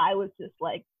 like, I was just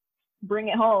like, bring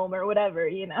it home or whatever,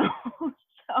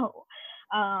 So,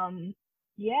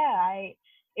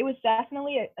 it was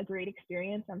definitely a great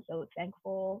experience. I'm so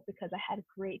thankful because I had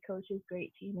great coaches,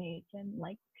 great teammates, and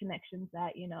like connections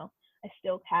that, I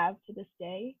still have to this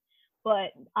day.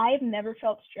 But I've never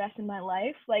felt stress in my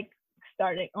life, like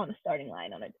starting on a starting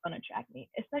line on a track meet,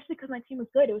 especially because my team was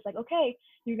good. It was like, okay,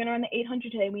 you're going to run the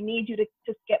 800 today. We need you to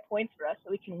just get points for us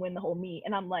so we can win the whole meet.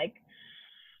 And I'm like,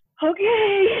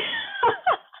 okay.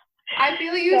 I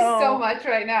feel you so much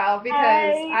right now because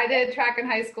I did track in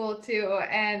high school too.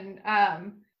 And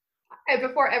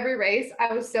before every race,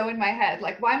 I was so in my head,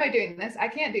 like, why am I doing this? I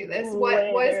can't do this. What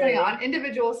is going on?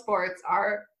 Individual sports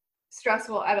are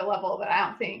stressful at a level that I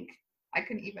don't think I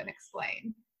can even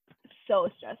explain. So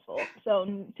stressful.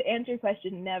 So to answer your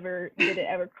question, never did it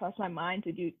ever cross my mind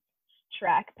to do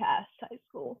track past high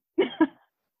school.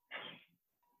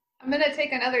 I'm going to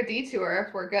take another detour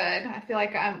if we're good. I feel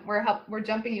like we're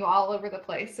jumping you all over the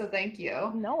place, so thank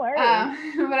you. No worries.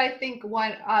 But I think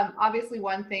obviously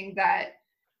one thing that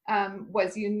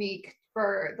was unique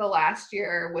for the last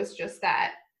year was just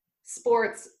that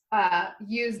sports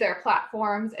use their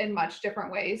platforms in much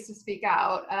different ways to speak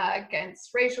out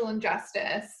against racial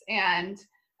injustice. And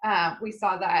we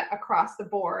saw that across the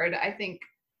board. I think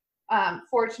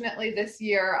fortunately this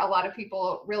year, a lot of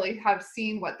people really have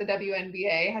seen what the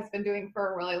WNBA has been doing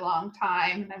for a really long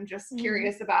time. And I'm just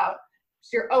curious about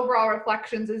your overall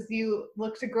reflections as you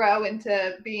look to grow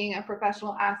into being a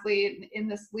professional athlete in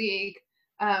this league.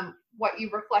 What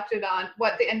you've reflected on,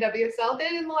 what the NWSL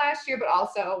did in the last year, but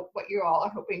also what you all are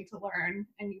hoping to learn,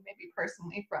 and you maybe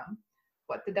personally from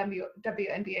what the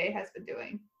WNBA has been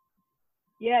doing.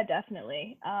 Yeah,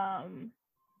 definitely.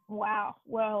 Wow.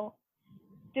 Well,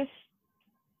 just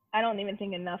I don't even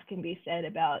think enough can be said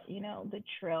about the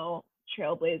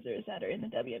trailblazers that are in the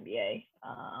WNBA.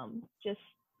 Just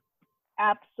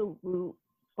absolute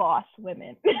boss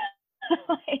women.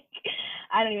 Like,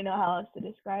 I don't even know how else to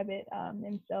describe it.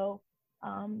 And so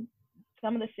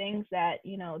some of the things that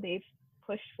they've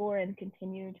pushed for and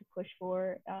continue to push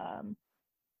for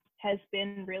has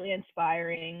been really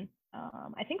inspiring.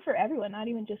 I think for everyone, not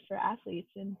even just for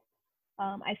athletes. And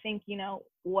I think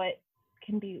what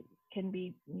can be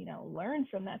learned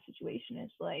from that situation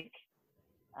is like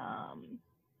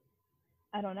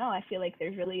I don't know. I feel like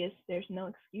there's no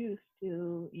excuse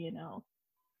to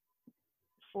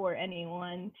for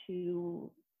anyone to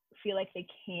feel like they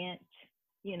can't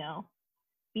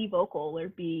be vocal or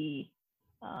be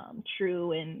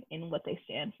true in what they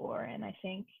stand for. And I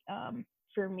think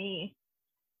for me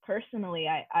personally,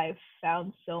 I've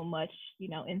found so much,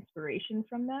 inspiration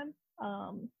from them.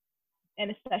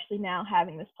 And especially now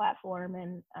having this platform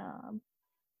and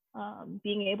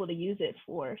being able to use it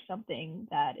for something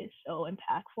that is so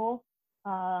impactful.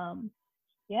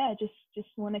 Just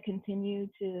want to continue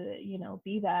to,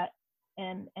 be that.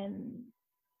 And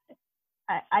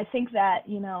I think that,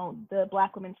 the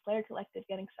Black Women's Player Collective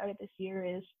getting started this year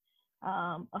is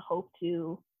a hope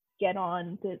to get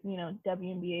on the,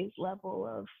 WNBA's level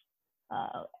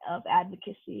of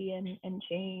advocacy and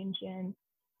change. And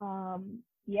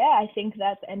I think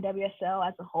that the NWSL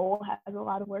as a whole has a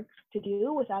lot of work to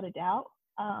do, without a doubt.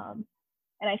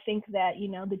 And I think that,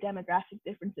 the demographic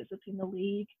differences between the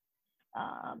league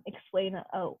explain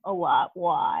a lot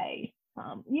why,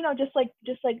 just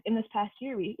like in this past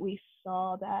year, we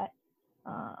saw that,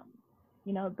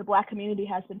 the Black community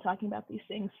has been talking about these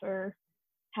things for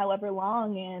however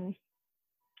long. And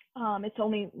it's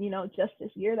only, just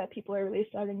this year that people are really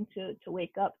starting to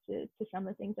wake up to some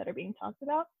of the things that are being talked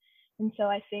about. And so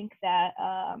I think that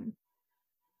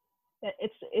that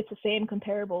it's the same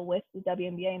comparable with the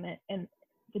WNBA and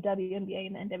the WNBA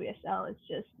and the NWSL. It's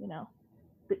just,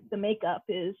 the makeup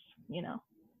is,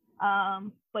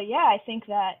 but I think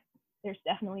that there's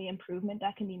definitely improvement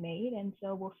that can be made. And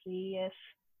so we'll see if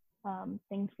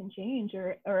things can change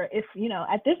or if,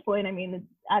 at this point, I mean,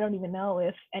 I don't even know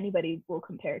if anybody will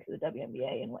compare to the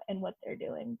WNBA and what they're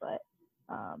doing, but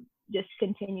just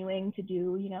continuing to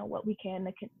do, what we can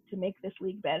to make this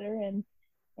league better.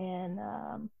 And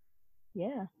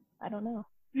I don't know.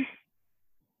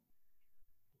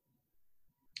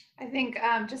 I think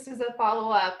just as a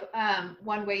follow-up,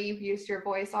 one way you've used your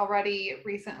voice already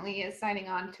recently is signing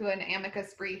on to an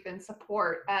amicus brief in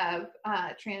support of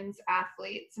trans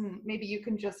athletes. And maybe you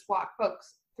can just walk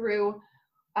folks through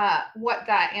what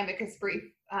that amicus brief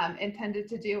intended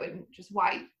to do and just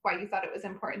why you thought it was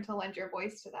important to lend your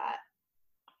voice to that.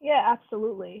 Yeah,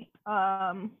 absolutely.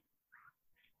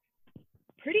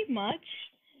 Pretty much,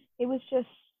 it was just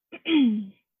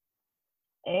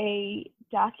a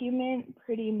document.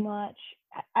 Pretty much,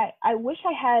 I wish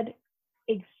I had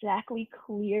exactly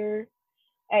clear.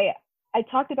 I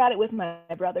talked about it with my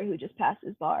brother who just passed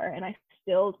his bar, and I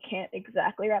still can't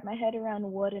exactly wrap my head around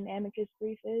what an amicus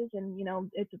brief is. And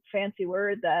it's a fancy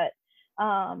word that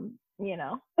I'm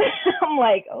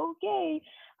like, okay.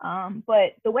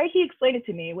 But the way he explained it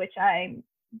to me, which I'm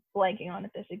blanking on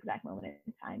at this exact moment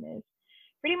in time, is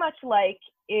pretty much like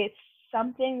it's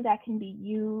something that can be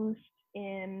used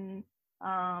in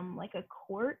like a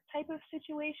court type of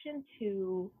situation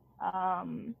to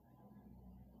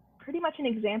pretty much an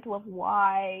example of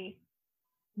why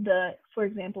for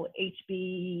example,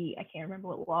 HB, I can't remember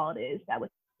what law it is that was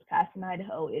passed in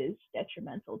Idaho, is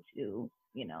detrimental to,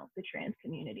 the trans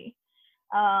community.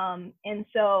 And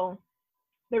so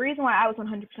the reason why I was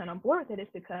 100% on board with it is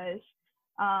because,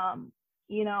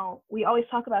 we always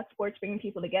talk about sports bringing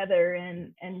people together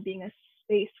and being a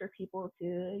space for people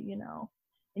to,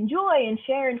 enjoy and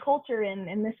share in culture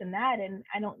and this and that. And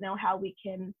I don't know how we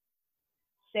can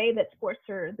say that sports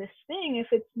are this thing if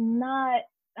it's not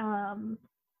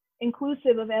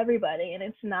inclusive of everybody and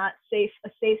it's not a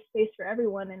safe space for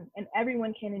everyone and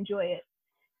everyone can enjoy it.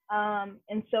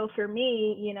 And so for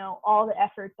me, all the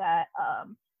effort that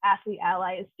Athlete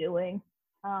Ally is doing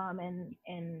and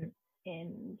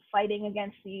in fighting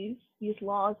against these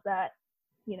laws that,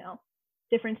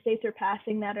 different states are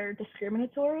passing that are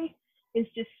discriminatory is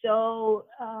just so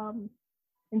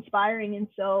inspiring. And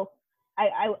so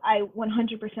I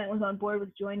 100% was on board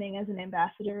with joining as an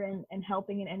ambassador and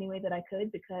helping in any way that I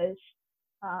could, because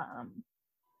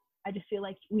I just feel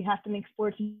like we have to make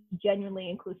sports genuinely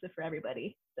inclusive for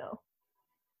everybody. So.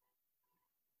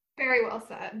 Very well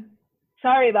said.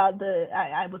 Sorry about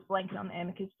I was blanking on the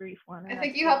amicus brief one. I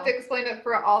think you have to explain it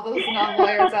for all those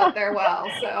non-lawyers out there well,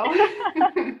 so.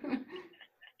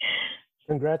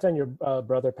 Congrats on your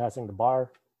brother passing the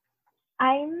bar.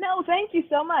 I know, thank you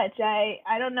so much. I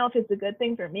don't know if it's a good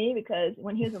thing for me, because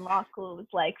when he was in law school, it was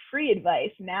like free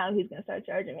advice. Now he's gonna start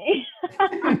charging me.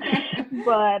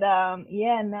 But I'm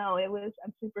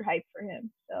super hyped for him.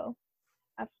 So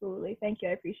absolutely, thank you.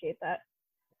 I appreciate that.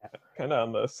 Kind of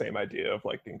on the same idea of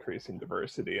like increasing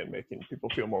diversity and making people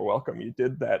feel more welcome. You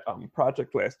did that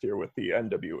project last year with the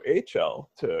NWHL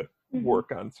to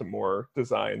work on some more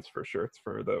designs for shirts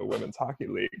for the Women's Hockey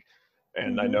League.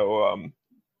 And I know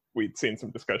we'd seen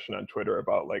some discussion on Twitter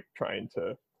about like trying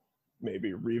to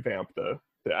maybe revamp the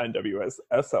the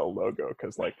NWSL logo,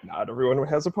 because like not everyone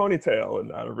has a ponytail and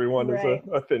not everyone is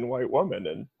a thin white woman.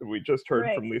 And we just heard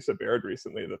from Lisa Baird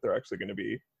recently that they're actually going to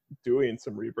be doing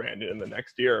some rebranding in the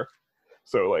next year.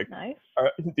 So like, nice.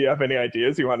 Do you have any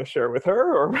ideas you want to share with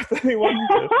her or with anyone?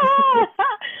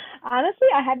 Honestly,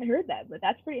 I hadn't heard that, but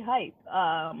that's pretty hype.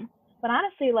 But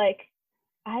honestly, like,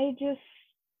 I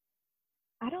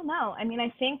don't know. I mean,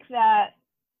 I think that,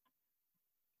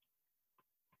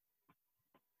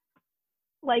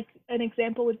 like, an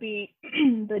example would be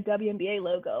the WNBA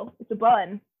logo. It's a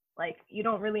bun. Like, you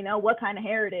don't really know what kind of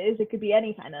hair it is. It could be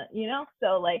any kind of, you know?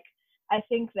 So, like, I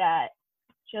think that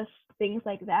just things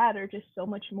like that are just so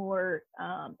much more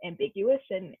ambiguous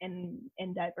and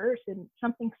diverse, and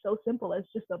something so simple as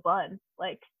just a bun.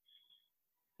 Like,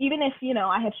 even if, you know,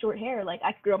 I have short hair, like,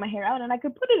 I could grow my hair out and I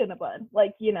could put it in a bun,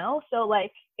 like, you know? So,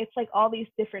 like, it's like all these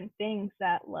different things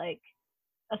that, like,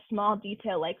 a small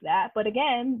detail like that. But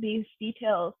again, these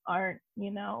details aren't, you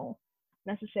know,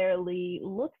 necessarily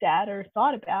looked at or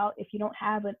thought about if you don't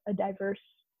have a diverse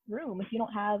room, if you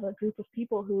don't have a group of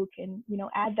people who can, you know,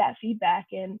 add that feedback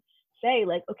and say,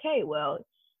 like, okay, well,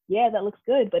 yeah, that looks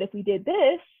good, but if we did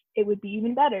this, it would be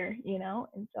even better, you know?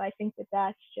 And so I think that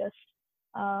that's just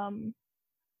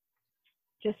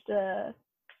a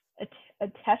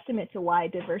testament to why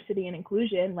diversity and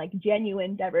inclusion, like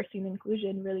genuine diversity and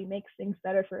inclusion, really makes things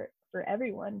better for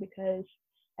everyone, because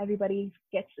everybody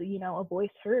gets, you know, a voice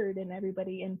heard, and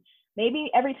everybody, and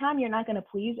maybe every time you're not going to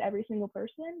please every single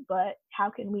person, but how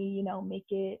can we, you know, make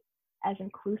it as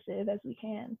inclusive as we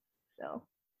can? So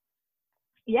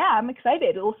yeah, I'm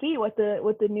excited. We'll see what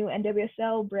the new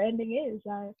NWSL branding is.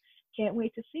 I can't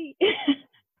wait to see.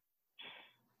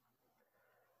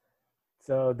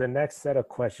 So the next set of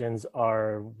questions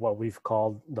are what we've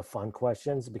called the fun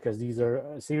questions, because these are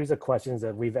a series of questions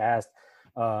that we've asked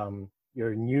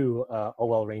your new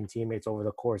OL Reign teammates over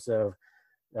the course of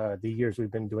the years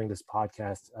we've been doing this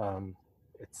podcast.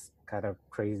 It's kind of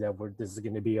crazy that this is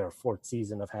going to be our 4th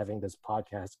season of having this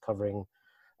podcast covering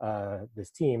this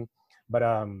team. But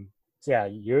so yeah,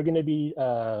 you're going to be,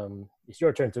 it's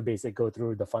your turn to basically go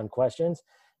through the fun questions.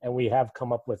 And we have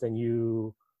come up with a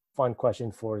new fun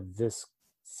question for this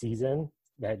season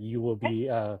that you will be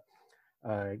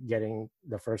getting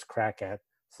the first crack at.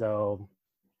 So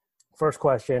first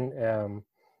question,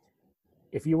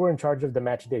 if you were in charge of the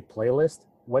match day playlist,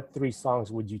 what 3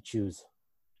 songs would you choose?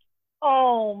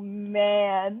 Oh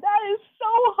man, that is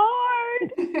so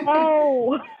hard.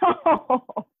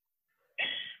 Oh.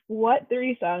 What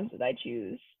 3 songs did I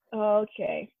choose?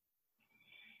 Okay.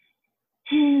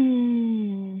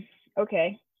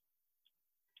 Okay.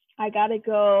 I gotta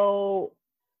go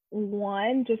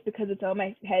 1, just because it's on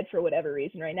my head for whatever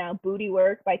reason right now. Booty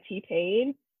Work by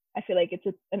T-Pain. I feel like it's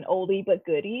an oldie but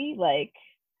goodie. Like,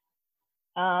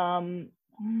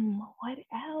 what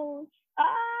else?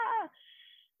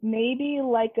 Maybe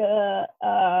like a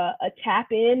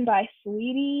Tap In by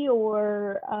Sweetie,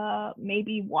 or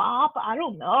maybe WAP. I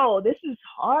don't know. This is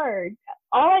hard.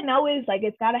 All I know is, like,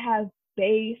 it's gotta have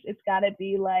bass. It's gotta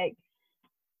be like,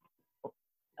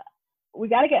 we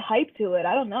gotta get hyped to it.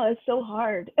 I don't know. It's so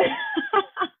hard.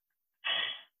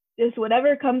 Just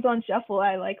whatever comes on shuffle,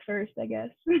 I like first, I guess.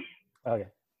 Okay.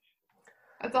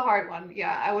 That's a hard one.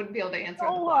 Yeah, I wouldn't be able to answer So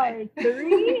on the fly. hard.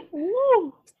 3?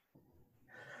 Woo.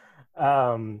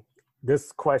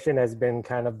 This question has been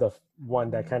kind of the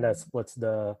one that kind of splits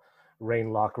the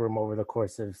Reign locker room over the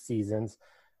course of seasons.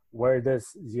 Where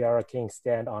does Ziara King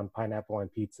stand on pineapple on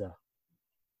pizza?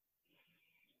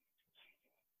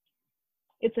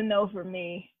 It's a no for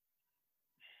me.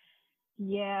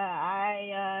 Yeah,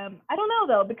 I don't know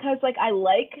though, because like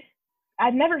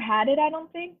I've never had it, I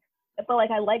don't think, but like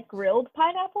I like grilled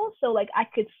pineapple, so like I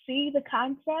could see the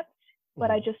concept, but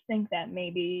I just think that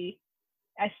maybe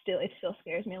it still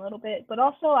scares me a little bit. But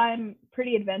also I'm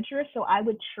pretty adventurous, so I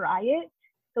would try it.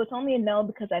 So it's only a no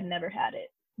because I've never had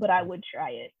it, but I would try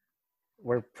it.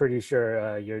 We're pretty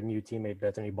sure your new teammate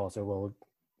Bethany Balser will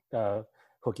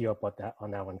hook you up with on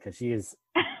that one, because she is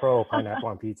pro pineapple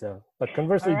on pizza. But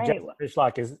conversely, Right. Jeff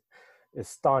Fishlock is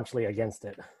staunchly against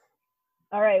it.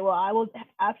 All right, well, I will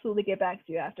absolutely get back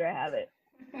to you after I have it.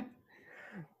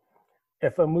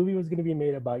 If a movie was going to be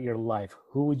made about your life,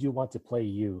 who would you want to play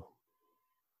you?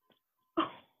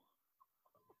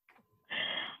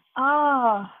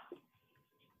 I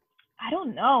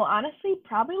don't know. Honestly,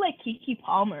 probably like Keke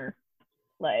Palmer.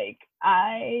 Like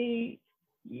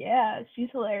she's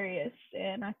hilarious,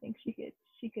 and I think she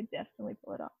could definitely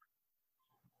pull it off.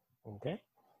 Okay.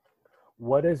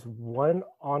 What is one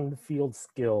on-field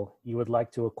skill you would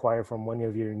like to acquire from one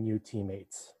of your new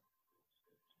teammates?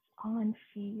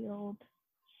 On-field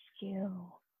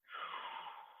skill.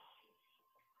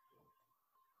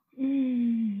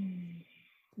 Man,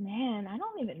 I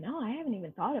don't even know. I haven't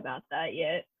even thought about that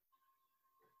yet.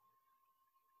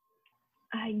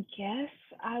 I guess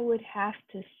I would have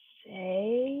to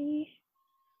say,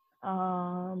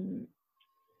 I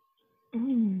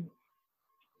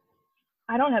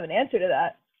don't have an answer to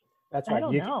that. That's I right.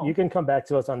 don't know. You can come back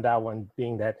to us on that one,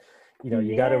 being that, you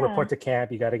got to Yeah. report to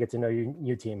camp, you got to get to know your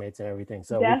new teammates and everything.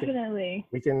 So Definitely.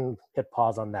 we can hit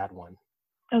pause on that one.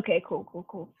 Okay,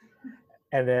 cool.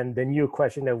 And then the new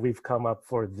question that we've come up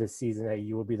for this season that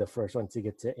you will be the first one to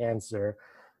get to answer.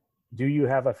 Do you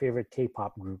have a favorite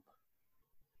K-pop group?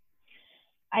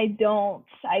 I don't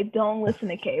listen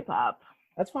to K-pop.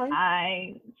 That's fine.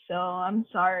 So I'm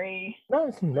sorry.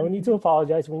 No need to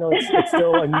apologize. We know it's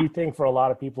still a new thing for a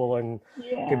lot of people, and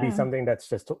it could be something that's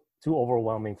just too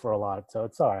overwhelming for a lot. So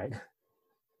it's all right.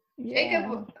 Yeah.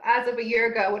 Jacob, as of a year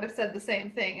ago, would have said the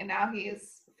same thing, and now he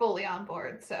is fully on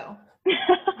board. So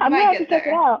I'm gonna have to check it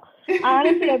there. out.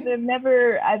 Honestly,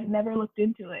 I've never looked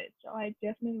into it, so I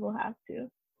definitely will have to.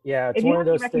 Yeah, it's if one you of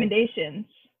have those any recommendations.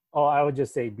 Oh, I would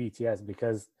just say BTS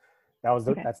because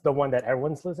that's the one that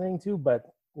everyone's listening to.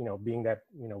 But being that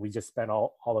we just spent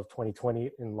all of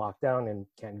 2020 in lockdown and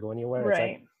can't go anywhere, Right.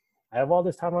 It's like, I have all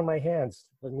this time on my hands.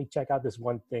 Let me check out this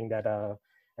one thing that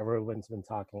everyone's been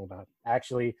talking about.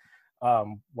 Actually,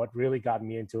 what really got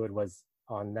me into it was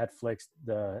on Netflix,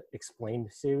 the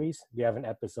Explained series. They have an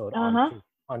episode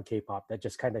on K-pop that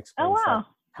just kind of explains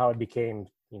how it became,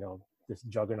 this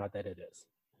juggernaut that it is.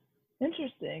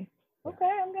 Interesting.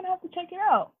 Okay, I'm gonna have to check it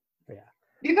out. Yeah.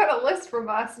 You got a list from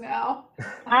us now.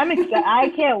 I'm excited. I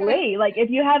can't wait. Like,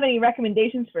 if you have any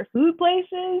recommendations for food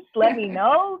places, let me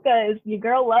know because your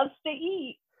girl loves to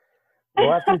eat.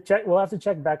 We'll have to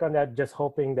check back on that. Just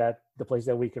hoping that the places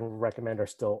that we can recommend are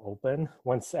still open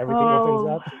once everything opens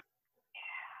up.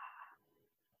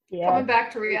 Yeah. Coming back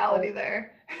to reality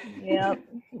there. Yep,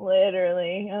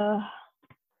 literally.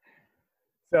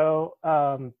 So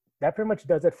that pretty much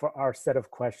does it for our set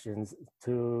of questions.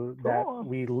 That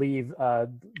we leave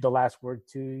the last word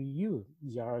to you,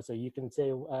 Yara. So you can say,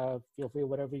 feel free,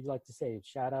 whatever you'd like to say.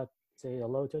 Shout out, say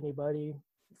hello to anybody.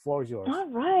 The floor is yours. All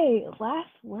right,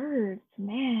 last words,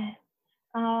 man.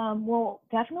 Well,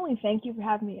 definitely thank you for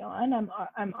having me on.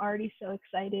 I'm already so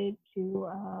excited to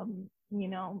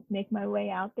make my way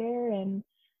out there, and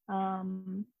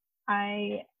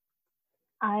I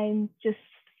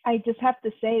just have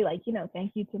to say,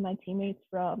 thank you to my teammates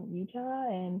from Utah,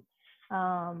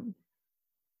 and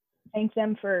thank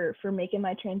them for making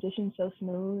my transition so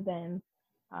smooth. And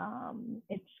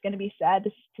it's going to be sad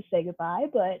to say goodbye,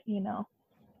 but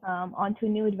on to a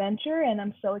new adventure. And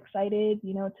I'm so excited,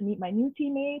 to meet my new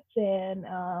teammates and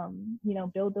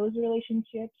build those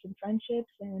relationships and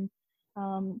friendships, and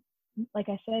like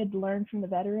I said, learn from the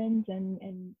veterans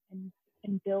and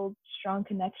build strong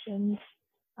connections.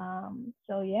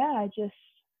 So yeah, I just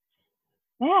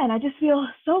feel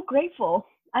so grateful.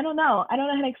 I don't know how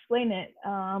to explain it,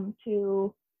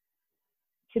 to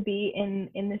be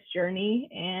in this journey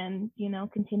and,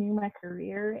 continue my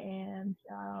career. And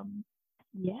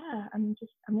yeah, I'm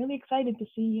really excited to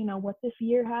see, what this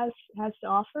year has to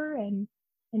offer and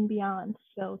beyond.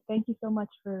 So thank you so much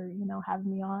for,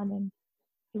 having me on. And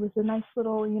it was a nice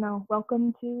little,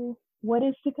 welcome to what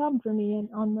is to come for me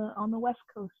on the West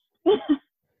Coast.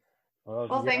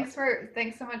 Well, thanks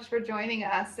so much for joining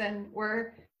us, and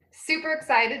we're super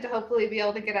excited to hopefully be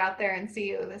able to get out there and see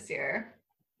you this year.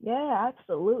 Yeah,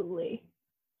 absolutely.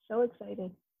 So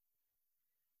excited.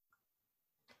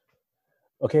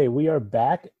 Okay, we are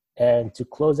back, and to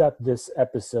close out this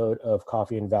episode of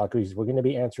Coffee and Valkyries, we're going to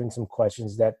be answering some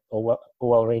questions that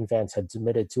OL Reign fans had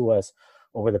submitted to us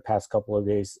over the past couple of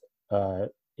days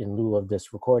in lieu of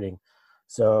this recording.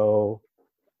 So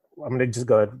I'm going to just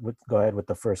go ahead with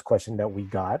the first question that we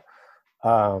got.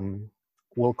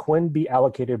 Will Quinn be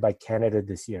allocated by Canada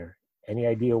this year? Any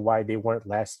idea why they weren't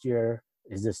last year?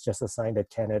 Is this just a sign that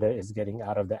Canada is getting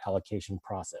out of the allocation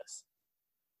process?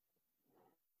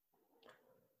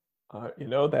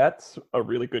 That's a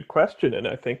really good question. And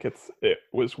I think it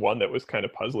was one that was kind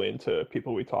of puzzling to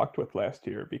people we talked with last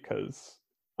year because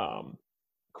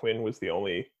Quinn was the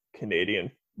only Canadian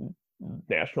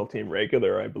national team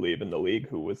regular, I believe, in the league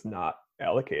who was not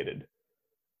allocated.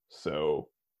 So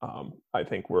I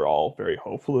think we're all very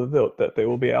hopeful that they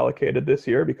will be allocated this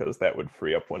year because that would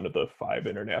free up one of the 5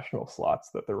 international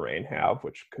slots that the Reign have,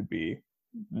 which could be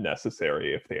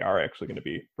necessary if they are actually going to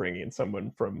be bringing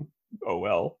someone from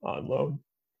OL on loan.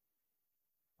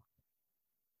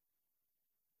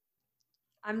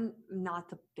 I'm not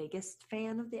the biggest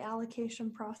fan of the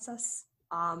allocation process.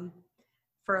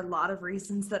 For a lot of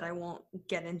reasons that I won't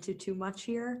get into too much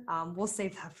here. We'll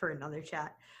save that for another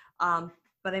chat.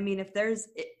 But I mean,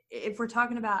 if we're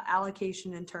talking about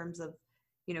allocation in terms of,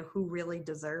 who really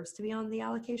deserves to be on the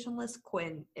allocation list,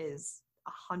 Quinn is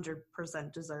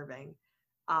 100% deserving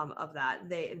of that.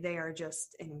 They are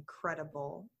just an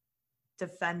incredible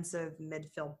defensive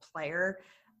midfield player,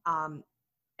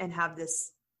 and have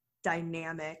this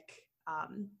dynamic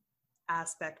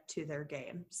aspect to their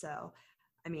game. So,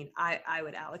 I mean, I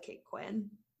would allocate Quinn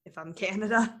if I'm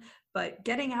Canada, but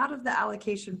getting out of the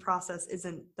allocation process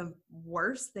isn't the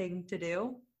worst thing to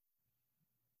do.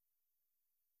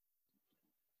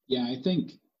 Yeah, I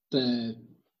think the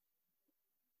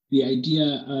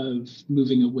idea of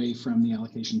moving away from the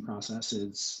allocation process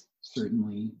is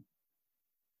certainly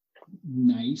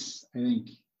nice. I think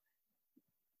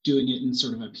doing it in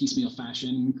sort of a piecemeal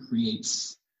fashion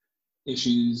creates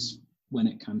issues when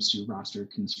it comes to roster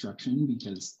construction,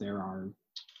 because there are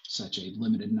such a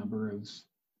limited number of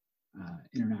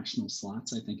international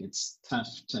slots. I think it's tough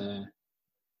to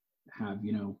have,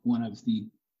 one of the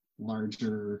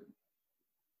larger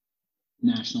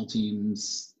national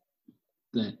teams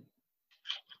that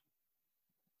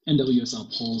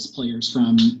NWSL pulls players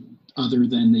from other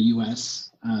than the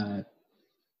US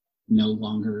no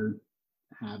longer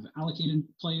have allocated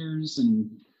players,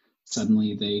 and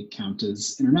suddenly they count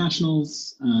as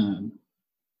internationals. I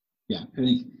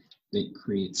think they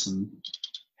create some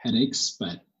headaches,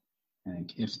 but I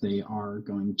think if they are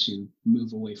going to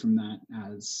move away from that,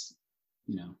 as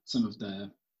some of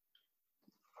the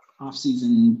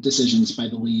off-season decisions by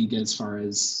the league as far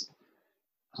as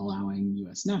allowing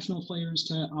U.S. national players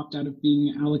to opt out of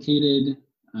being allocated,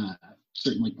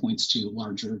 certainly points to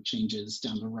larger changes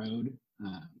down the road.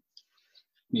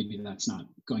 Maybe that's not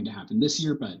going to happen this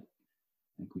year, but I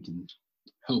think we can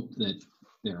hope that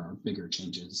there are bigger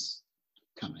changes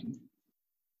coming.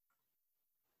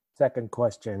 Second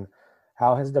question,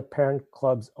 how has the parent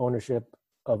club's ownership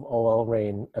of OL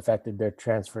Reign affected their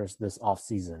transfers this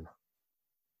offseason?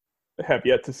 I have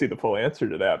yet to see the full answer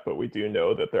to that, but we do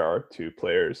know that there are 2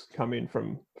 players coming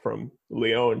from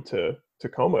Lyon to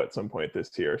Tacoma at some point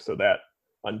this year. So that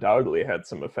undoubtedly had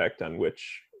some effect on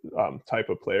which type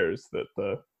of players that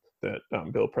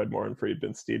Bill Predmore and Freed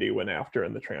Benstiti went after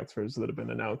in the transfers that have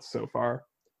been announced so far.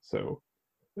 So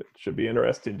it should be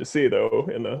interesting to see, though,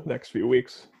 in the next few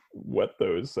weeks what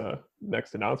those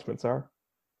next announcements are.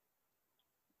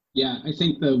 Yeah, I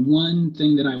think the one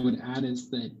thing that I would add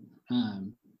is that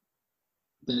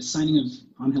the signing of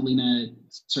Angelina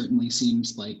certainly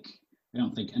seems like, I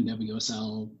don't think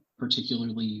NWSL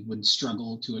particularly would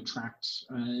struggle to attract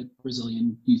a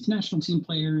Brazilian youth national team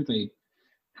player. They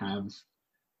have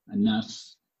enough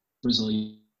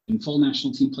Brazilian full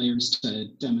national team players to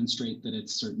demonstrate that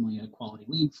it's certainly a quality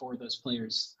league for those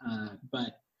players.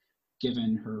 But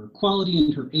given her quality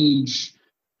and her age,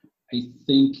 I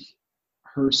think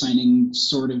her signing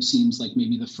sort of seems like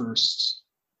maybe the first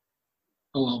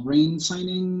OL Reign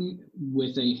signing,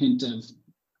 with a hint of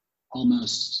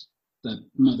almost the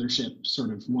mothership sort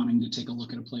of wanting to take a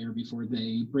look at a player before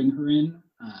they bring her in.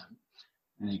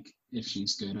 I think if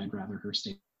she's good, I'd rather her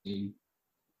stay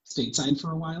stateside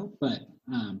for a while, but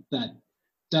that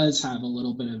does have a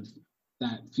little bit of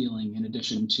that feeling, in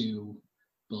addition to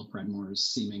Bill Predmore's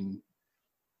seeming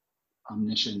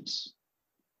omniscient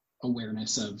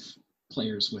awareness of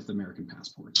players with American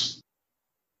passports.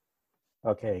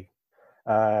 Okay.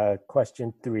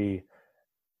 Question 3.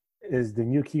 Is the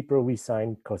new keeper we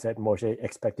signed, Cosette Moshe,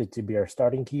 expected to be our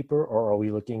starting keeper, or are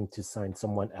we looking to sign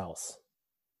someone else?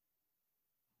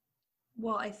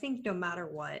 Well, I think no matter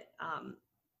what,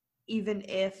 even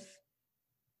if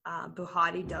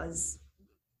Buhati does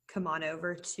come on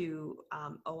over to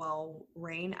OL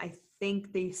Reign, I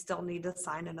think they still need to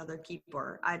sign another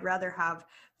keeper. I'd rather have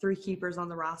 3 keepers on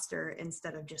the roster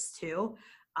instead of just 2.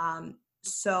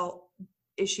 So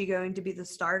is she going to be the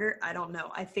starter? I don't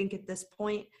know. I think at this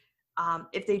point,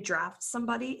 if they draft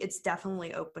somebody, it's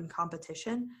definitely open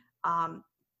competition.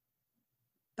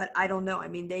 But I don't know. I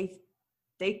mean, they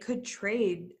could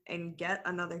trade and get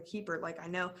another keeper. Like, I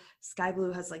know Sky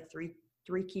Blue has like three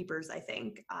keepers, I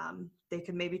think. They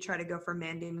could maybe try to go for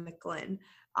Mandy McGlynn.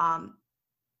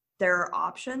 There are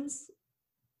options,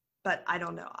 but I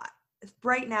don't know.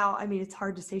 Right now, I mean, it's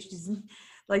hard to say she's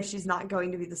not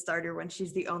going to be the starter when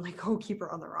she's the only goalkeeper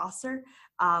on the roster.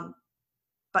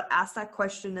 But ask that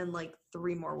question in like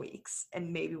 3 more weeks,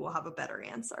 and maybe we'll have a better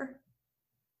answer.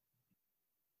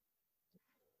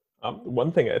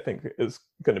 One thing I think is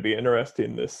going to be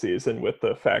interesting this season, with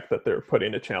the fact that they're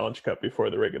putting a Challenge Cup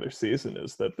before the regular season,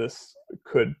 is that this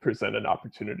could present an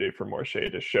opportunity for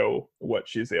Moshe to show what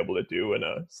she's able to do in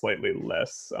a slightly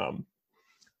less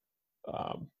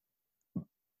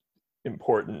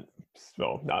important,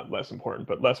 well, not less important,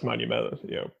 but less monumental,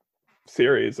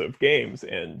 series of games.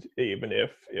 And even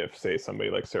if say somebody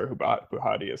like Sarah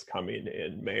Buhati is coming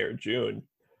in May or June,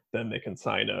 then they can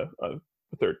sign a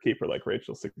third keeper like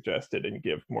Rachel suggested and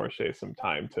give Morshea some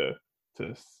time to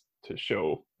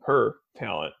show her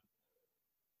talent,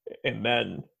 and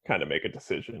then kind of make a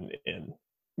decision in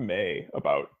May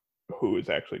about who is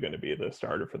actually going to be the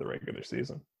starter for the regular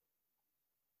season.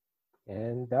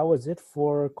 And that was it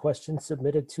for questions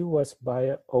submitted to us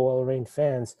by OL Reign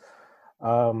fans.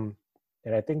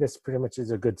 And I think this pretty much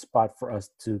is a good spot for us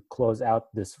to close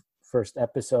out this first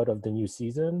episode of the new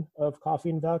season of Coffee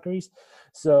and Valkyries.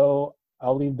 So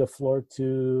I'll leave the floor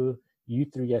to you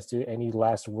three as to any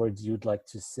last words you'd like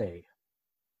to say.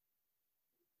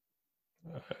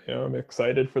 I'm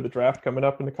excited for the draft coming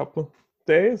up in a couple of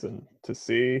days and to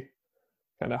see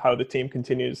kind of how the team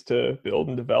continues to build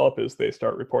and develop as they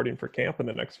start reporting for camp in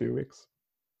the next few weeks.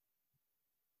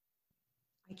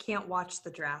 I can't watch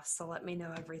the draft, so let me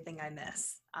know everything I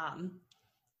miss.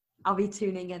 I'll be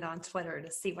tuning in on Twitter to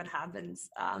see what happens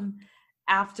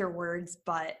afterwards,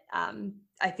 but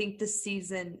I think this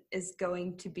season is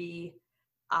going to be,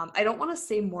 I don't want to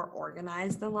say more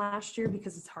organized than last year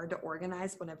because it's hard to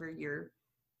organize whenever you're,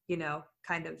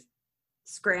 kind of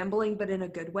scrambling, but in a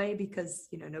good way because,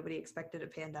 nobody expected a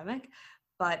pandemic.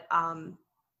 But I'm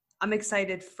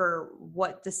excited for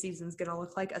what the season's going to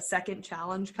look like. A second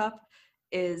Challenge Cup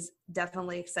is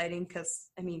definitely exciting because,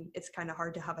 it's kind of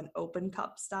hard to have an Open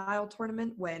Cup style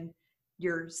tournament when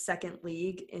your second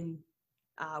league in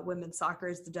women's soccer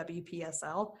is the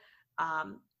WPSL.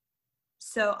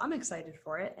 So I'm excited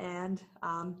for it, and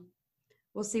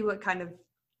we'll see what kind of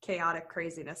chaotic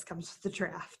craziness comes with the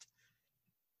draft.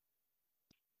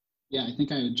 Yeah, I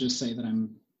think I would just say that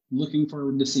I'm looking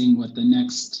forward to seeing what the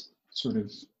next sort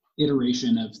of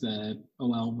iteration of the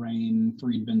OL Reign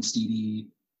Farid Benstiti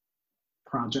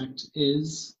project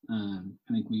is. I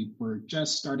think we were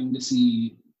just starting to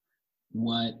see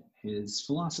what his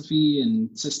philosophy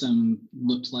and system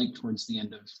looked like towards the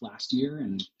end of last year,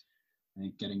 and I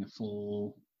think getting a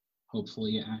full,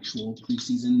 hopefully actual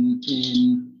preseason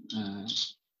in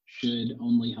should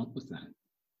only help with that.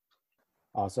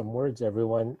 Awesome words,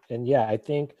 everyone. And yeah, I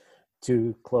think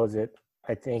to close it,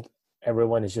 I think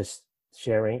everyone is just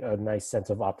sharing a nice sense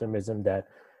of optimism that,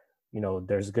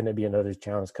 there's going to be another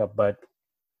Challenge Cup, but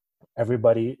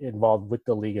everybody involved with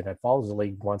the league and that follows the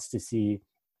league wants to see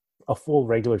a full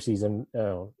regular season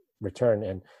return.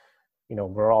 And,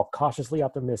 we're all cautiously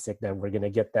optimistic that we're going to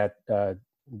get that,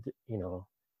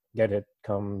 get it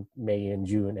come May and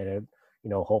June. And,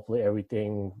 hopefully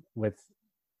everything with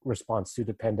response to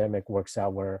the pandemic works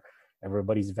out where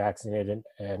everybody's vaccinated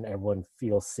and everyone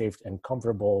feels safe and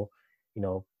comfortable,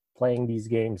 playing these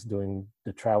games, doing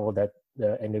the travel that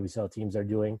the NWSL teams are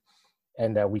doing,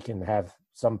 and that we can have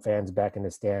some fans back in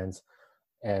the stands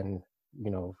and,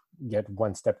 get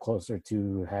one step closer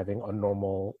to having a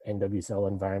normal NWSL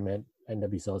environment,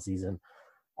 NWSL season,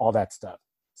 all that stuff.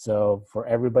 So for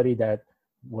everybody that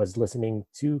was listening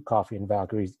to Coffee and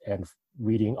Valkyries and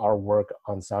reading our work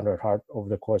on Sounder at Heart over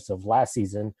the course of last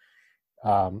season,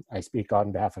 I speak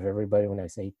on behalf of everybody when I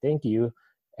say thank you,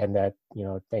 and that,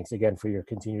 thanks again for your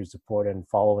continued support and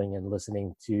following and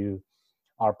listening to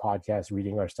our podcast,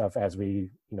 reading our stuff as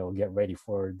we, get ready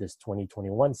for this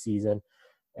 2021 season.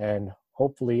 And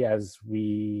hopefully as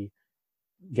we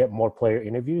get more player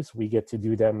interviews, we get to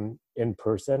do them in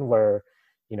person where,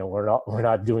 we're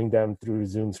not doing them through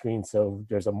Zoom screen. So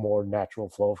there's a more natural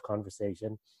flow of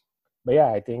conversation. But yeah,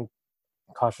 I think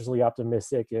cautiously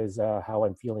optimistic is how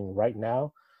I'm feeling right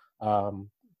now.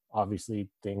 Obviously,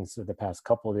 things of the past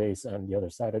couple of days on the other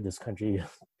side of this country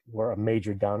were a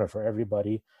major downer for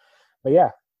everybody. But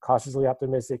yeah, cautiously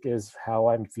optimistic is how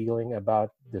I'm feeling about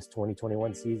this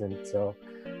 2021 season. So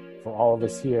for all of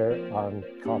us here on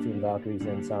Coffee and Valkyries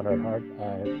and Sounder at Heart,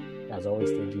 as always,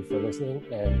 thank you for listening.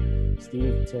 And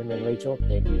Steve, Tim, and Rachel,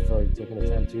 thank you for taking the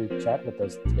time to chat with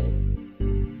us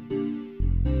today.